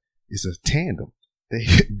G-Rod is a tandem. They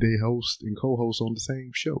host and co-host on the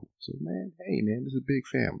same show. So, man, hey, man, this is a big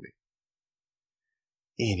family.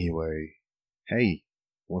 Anyway, hey,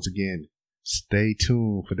 once again, stay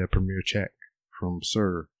tuned for that premiere chat from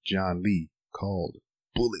Sir John Lee called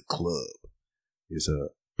Bullet Club. It's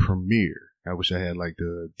a premiere. I wish I had like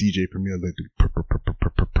the DJ Premier, like the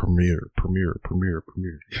premiere.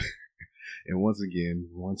 And once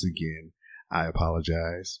again, I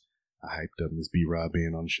apologize. I hyped up Miss B-Rob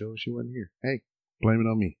being on the show. She wasn't here. Hey, blame it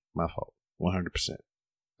on me. My fault. 100%.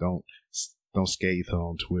 Don't scathe her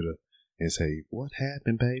on Twitter and say, what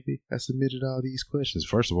happened, baby? I submitted all these questions.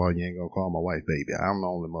 First of all, you ain't gonna call my wife baby. I'm the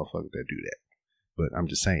only motherfucker that do that. But I'm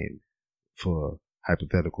just saying, for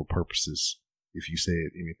hypothetical purposes, if you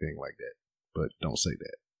said anything like that. But don't say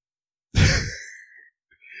that.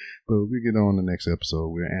 But we get on the next episode.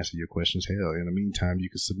 We'll answer your questions. Hell, in the meantime, you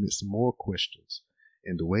can submit some more questions.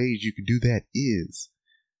 And the ways you can do that is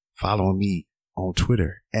follow me on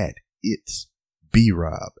Twitter at it's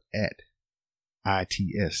BRob at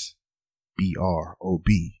ITSBROB.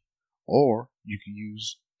 Or you can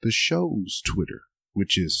use the show's Twitter,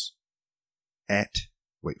 which is at,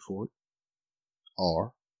 wait for it,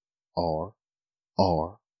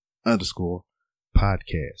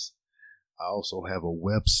 RRR_podcast. I also have a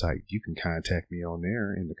website. You can contact me on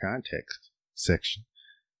there in the context section,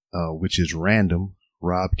 which is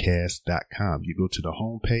randomrobcast.com. You go to the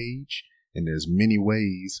home page, and there's many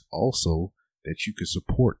ways also that you can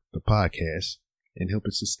support the podcast and help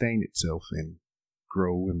it sustain itself and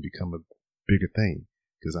grow and become a bigger thing.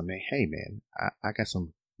 Because I mean, hey man, I got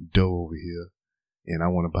some dough over here and I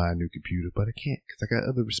want to buy a new computer, but I can't because I got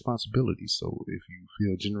other responsibilities. So if you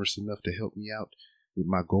feel generous enough to help me out with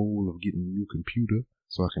my goal of getting a new computer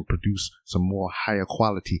so I can produce some more higher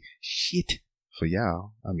quality shit for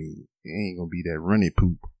y'all, I mean, it ain't gonna be that runny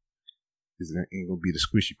poop. It ain't gonna be the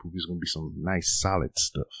squishy poop. It's gonna be some nice solid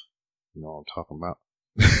stuff. You know what I'm talking about?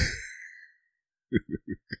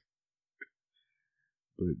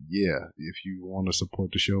 But yeah, if you want to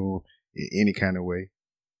support the show in any kind of way,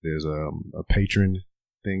 there's a patron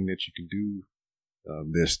thing that you can do.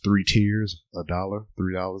 There's 3 tiers: $1,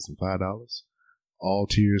 $3, and $5. All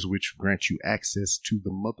tiers which grant you access to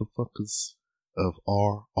the motherfuckers of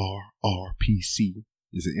RRRPC.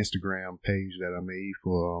 Is an Instagram page that I made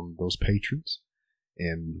for those patrons.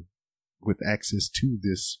 And with access to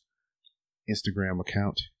this Instagram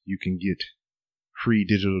account, you can get free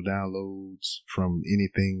digital downloads from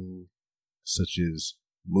anything such as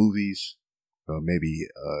movies, maybe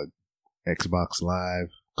Xbox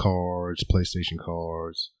Live cards, PlayStation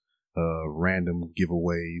cards, random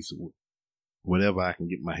giveaways, whatever I can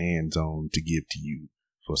get my hands on to give to you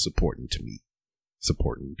for supporting me.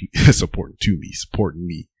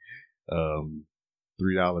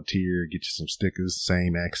 $3 tier, get you some stickers,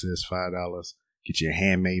 same access, $5. Get you a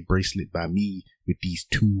handmade bracelet by me with these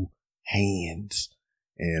 2 hands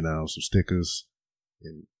and some stickers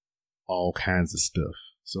and all kinds of stuff.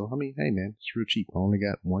 So, I mean, hey man, it's real cheap. I only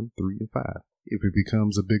got 1, 3, and 5. If it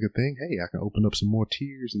becomes a bigger thing, hey, I can open up some more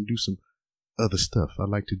tiers and do some other stuff. I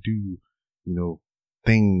like to do,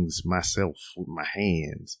 things myself with my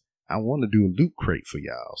hands. I want to do a loot crate for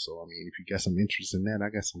y'all. So, I mean, if you got some interest in that, I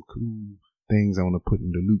got some cool things I want to put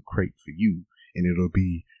in the loot crate for you. And it'll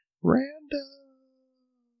be random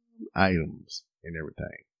items and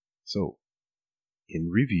everything. So, in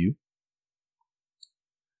review,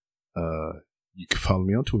 you can follow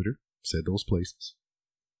me on Twitter. Said those places.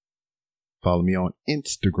 Follow me on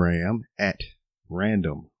Instagram at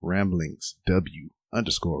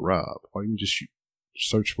randomramblingsw_Rob. Or you can just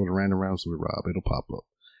search for the Random Rambles with Rob. It'll pop up.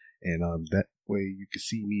 And that way you can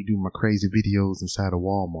see me do my crazy videos inside of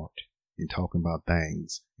Walmart and talking about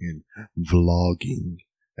things and vlogging,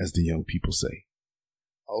 as the young people say.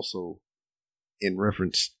 Also, in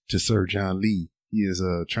reference to Sir John Lee, he is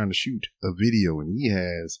trying to shoot a video, and he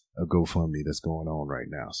has a GoFundMe that's going on right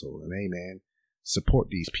now. So, hey man, support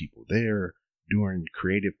these people. They're doing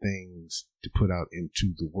creative things to put out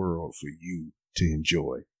into the world for you to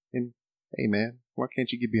enjoy. And hey man, why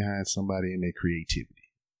can't you get behind somebody in their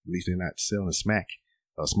creativity? At least they're not selling smack,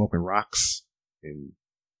 smoking rocks, and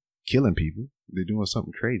killing people. They're doing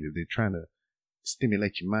something creative. They're trying to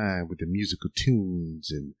stimulate your mind with the musical tunes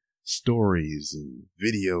and stories and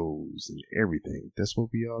videos and everything. That's what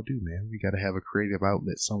we all do, man. We got to have a creative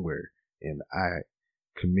outlet somewhere. And I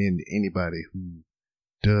commend anybody who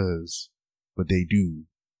does what they do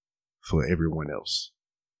for everyone else.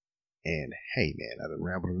 And hey, man, I done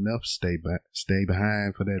rambled enough. Stay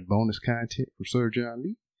behind for that bonus content from Sir John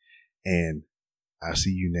Lee. And I'll see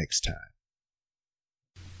you next time.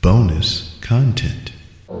 Bonus content.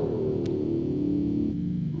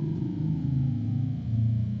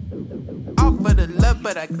 All for the love,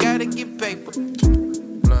 but I gotta get paper.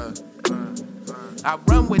 I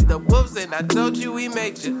run with the wolves, and I told you we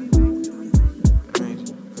major.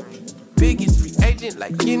 Biggest free agent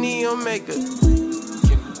like Kenny Omega.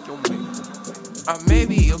 Or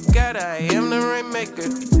maybe Okada, I am the rainmaker.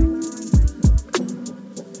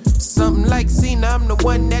 Something like Cena, I'm the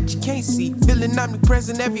one that you can't see. Feeling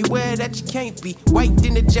omnipresent everywhere that you can't be. White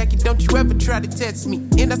in the jacket, don't you ever try to test me.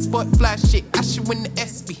 And I sport fly shit, I should win the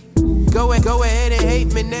SB. Go ahead and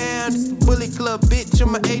hate me now. This the Bullet Club bitch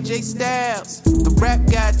on my AJ Styles. The rap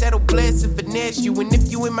guy that'll bless and finesse you. And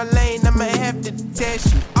if you in my lane, I'ma have to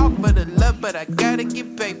detest you. All for the love, but I gotta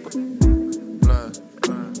get paper.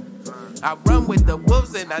 I run with the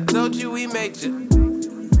wolves, and I told you we major.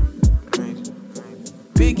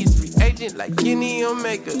 Biggest free agent like Kenny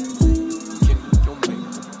Omega.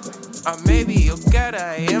 Or maybe Okada,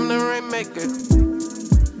 I am the rainmaker.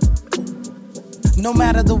 No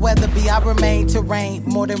matter the weather be, I remain terrain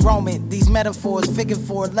more than Roman. These metaphors, figure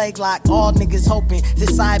four, leg lock, all niggas hoping to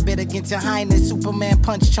side bet against your highness. Superman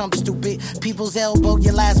punch, chump stupid. People's elbow,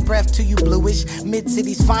 your last breath to you bluish.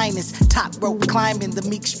 Mid-city's finest, top rope climbing, the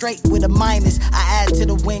meek straight with a minus. I add to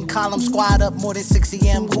the win column, squad up more than 6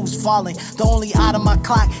 a.m. Who's falling? The only out of my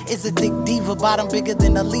clock is a thick diva, bottom bigger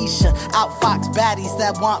than Alicia. Outfox baddies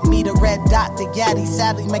that want me to red dot the yaddy.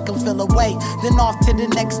 Sadly make them feel away. Then off to the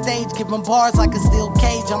next stage, give them bars like a steel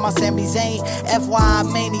cage on my Sami Zayn.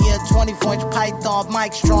 FYI Mania, 24-inch python,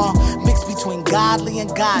 Mike Strong. Mixed between godly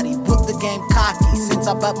and gaudy. Whip the game cocky since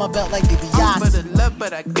I bet my belt like DiBiase. I'm for the love,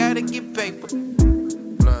 but I gotta get paper.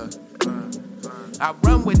 I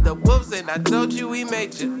run with the wolves, and I told you we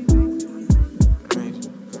major.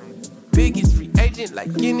 Biggest free agent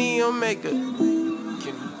like Kenny Omega.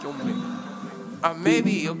 Or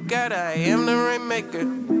maybe Okada, I am the rainmaker.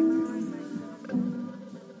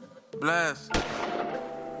 Bless.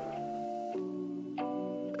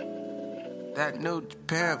 That new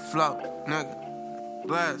Japan flow, nigga.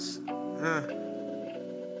 Bless.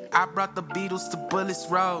 I brought the Beatles to Bullis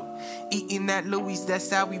Road. Eating at Louis, that's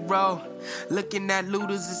how we roll. Looking at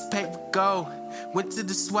looters, it's paper gold. Went to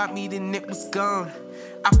the swap meet and it was gone.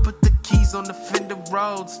 I put the keys on the fender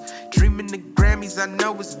roads. Dreaming the Grammys, I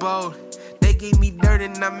know it's bold. They gave me dirt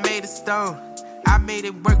and I made a stone. I made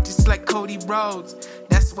it work just like Cody Rhodes.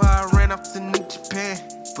 That's why I ran off to New Japan.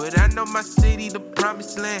 But I know my city, the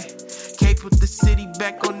promised land. Can't put the city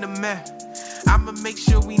back on the map. I'ma make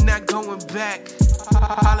sure we not going back.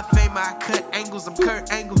 Hall of Famer, I cut angles, I'm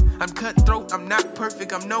Kurt Angle. I'm cutthroat, I'm not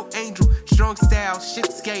perfect, I'm no angel. Strong style,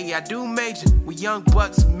 shit scary, I do major. We young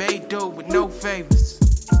bucks, we made dough with no favors.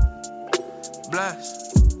 Bless.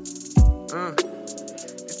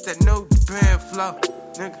 It's that new Japan flow,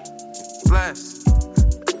 nigga. Bless.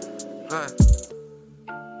 Bless.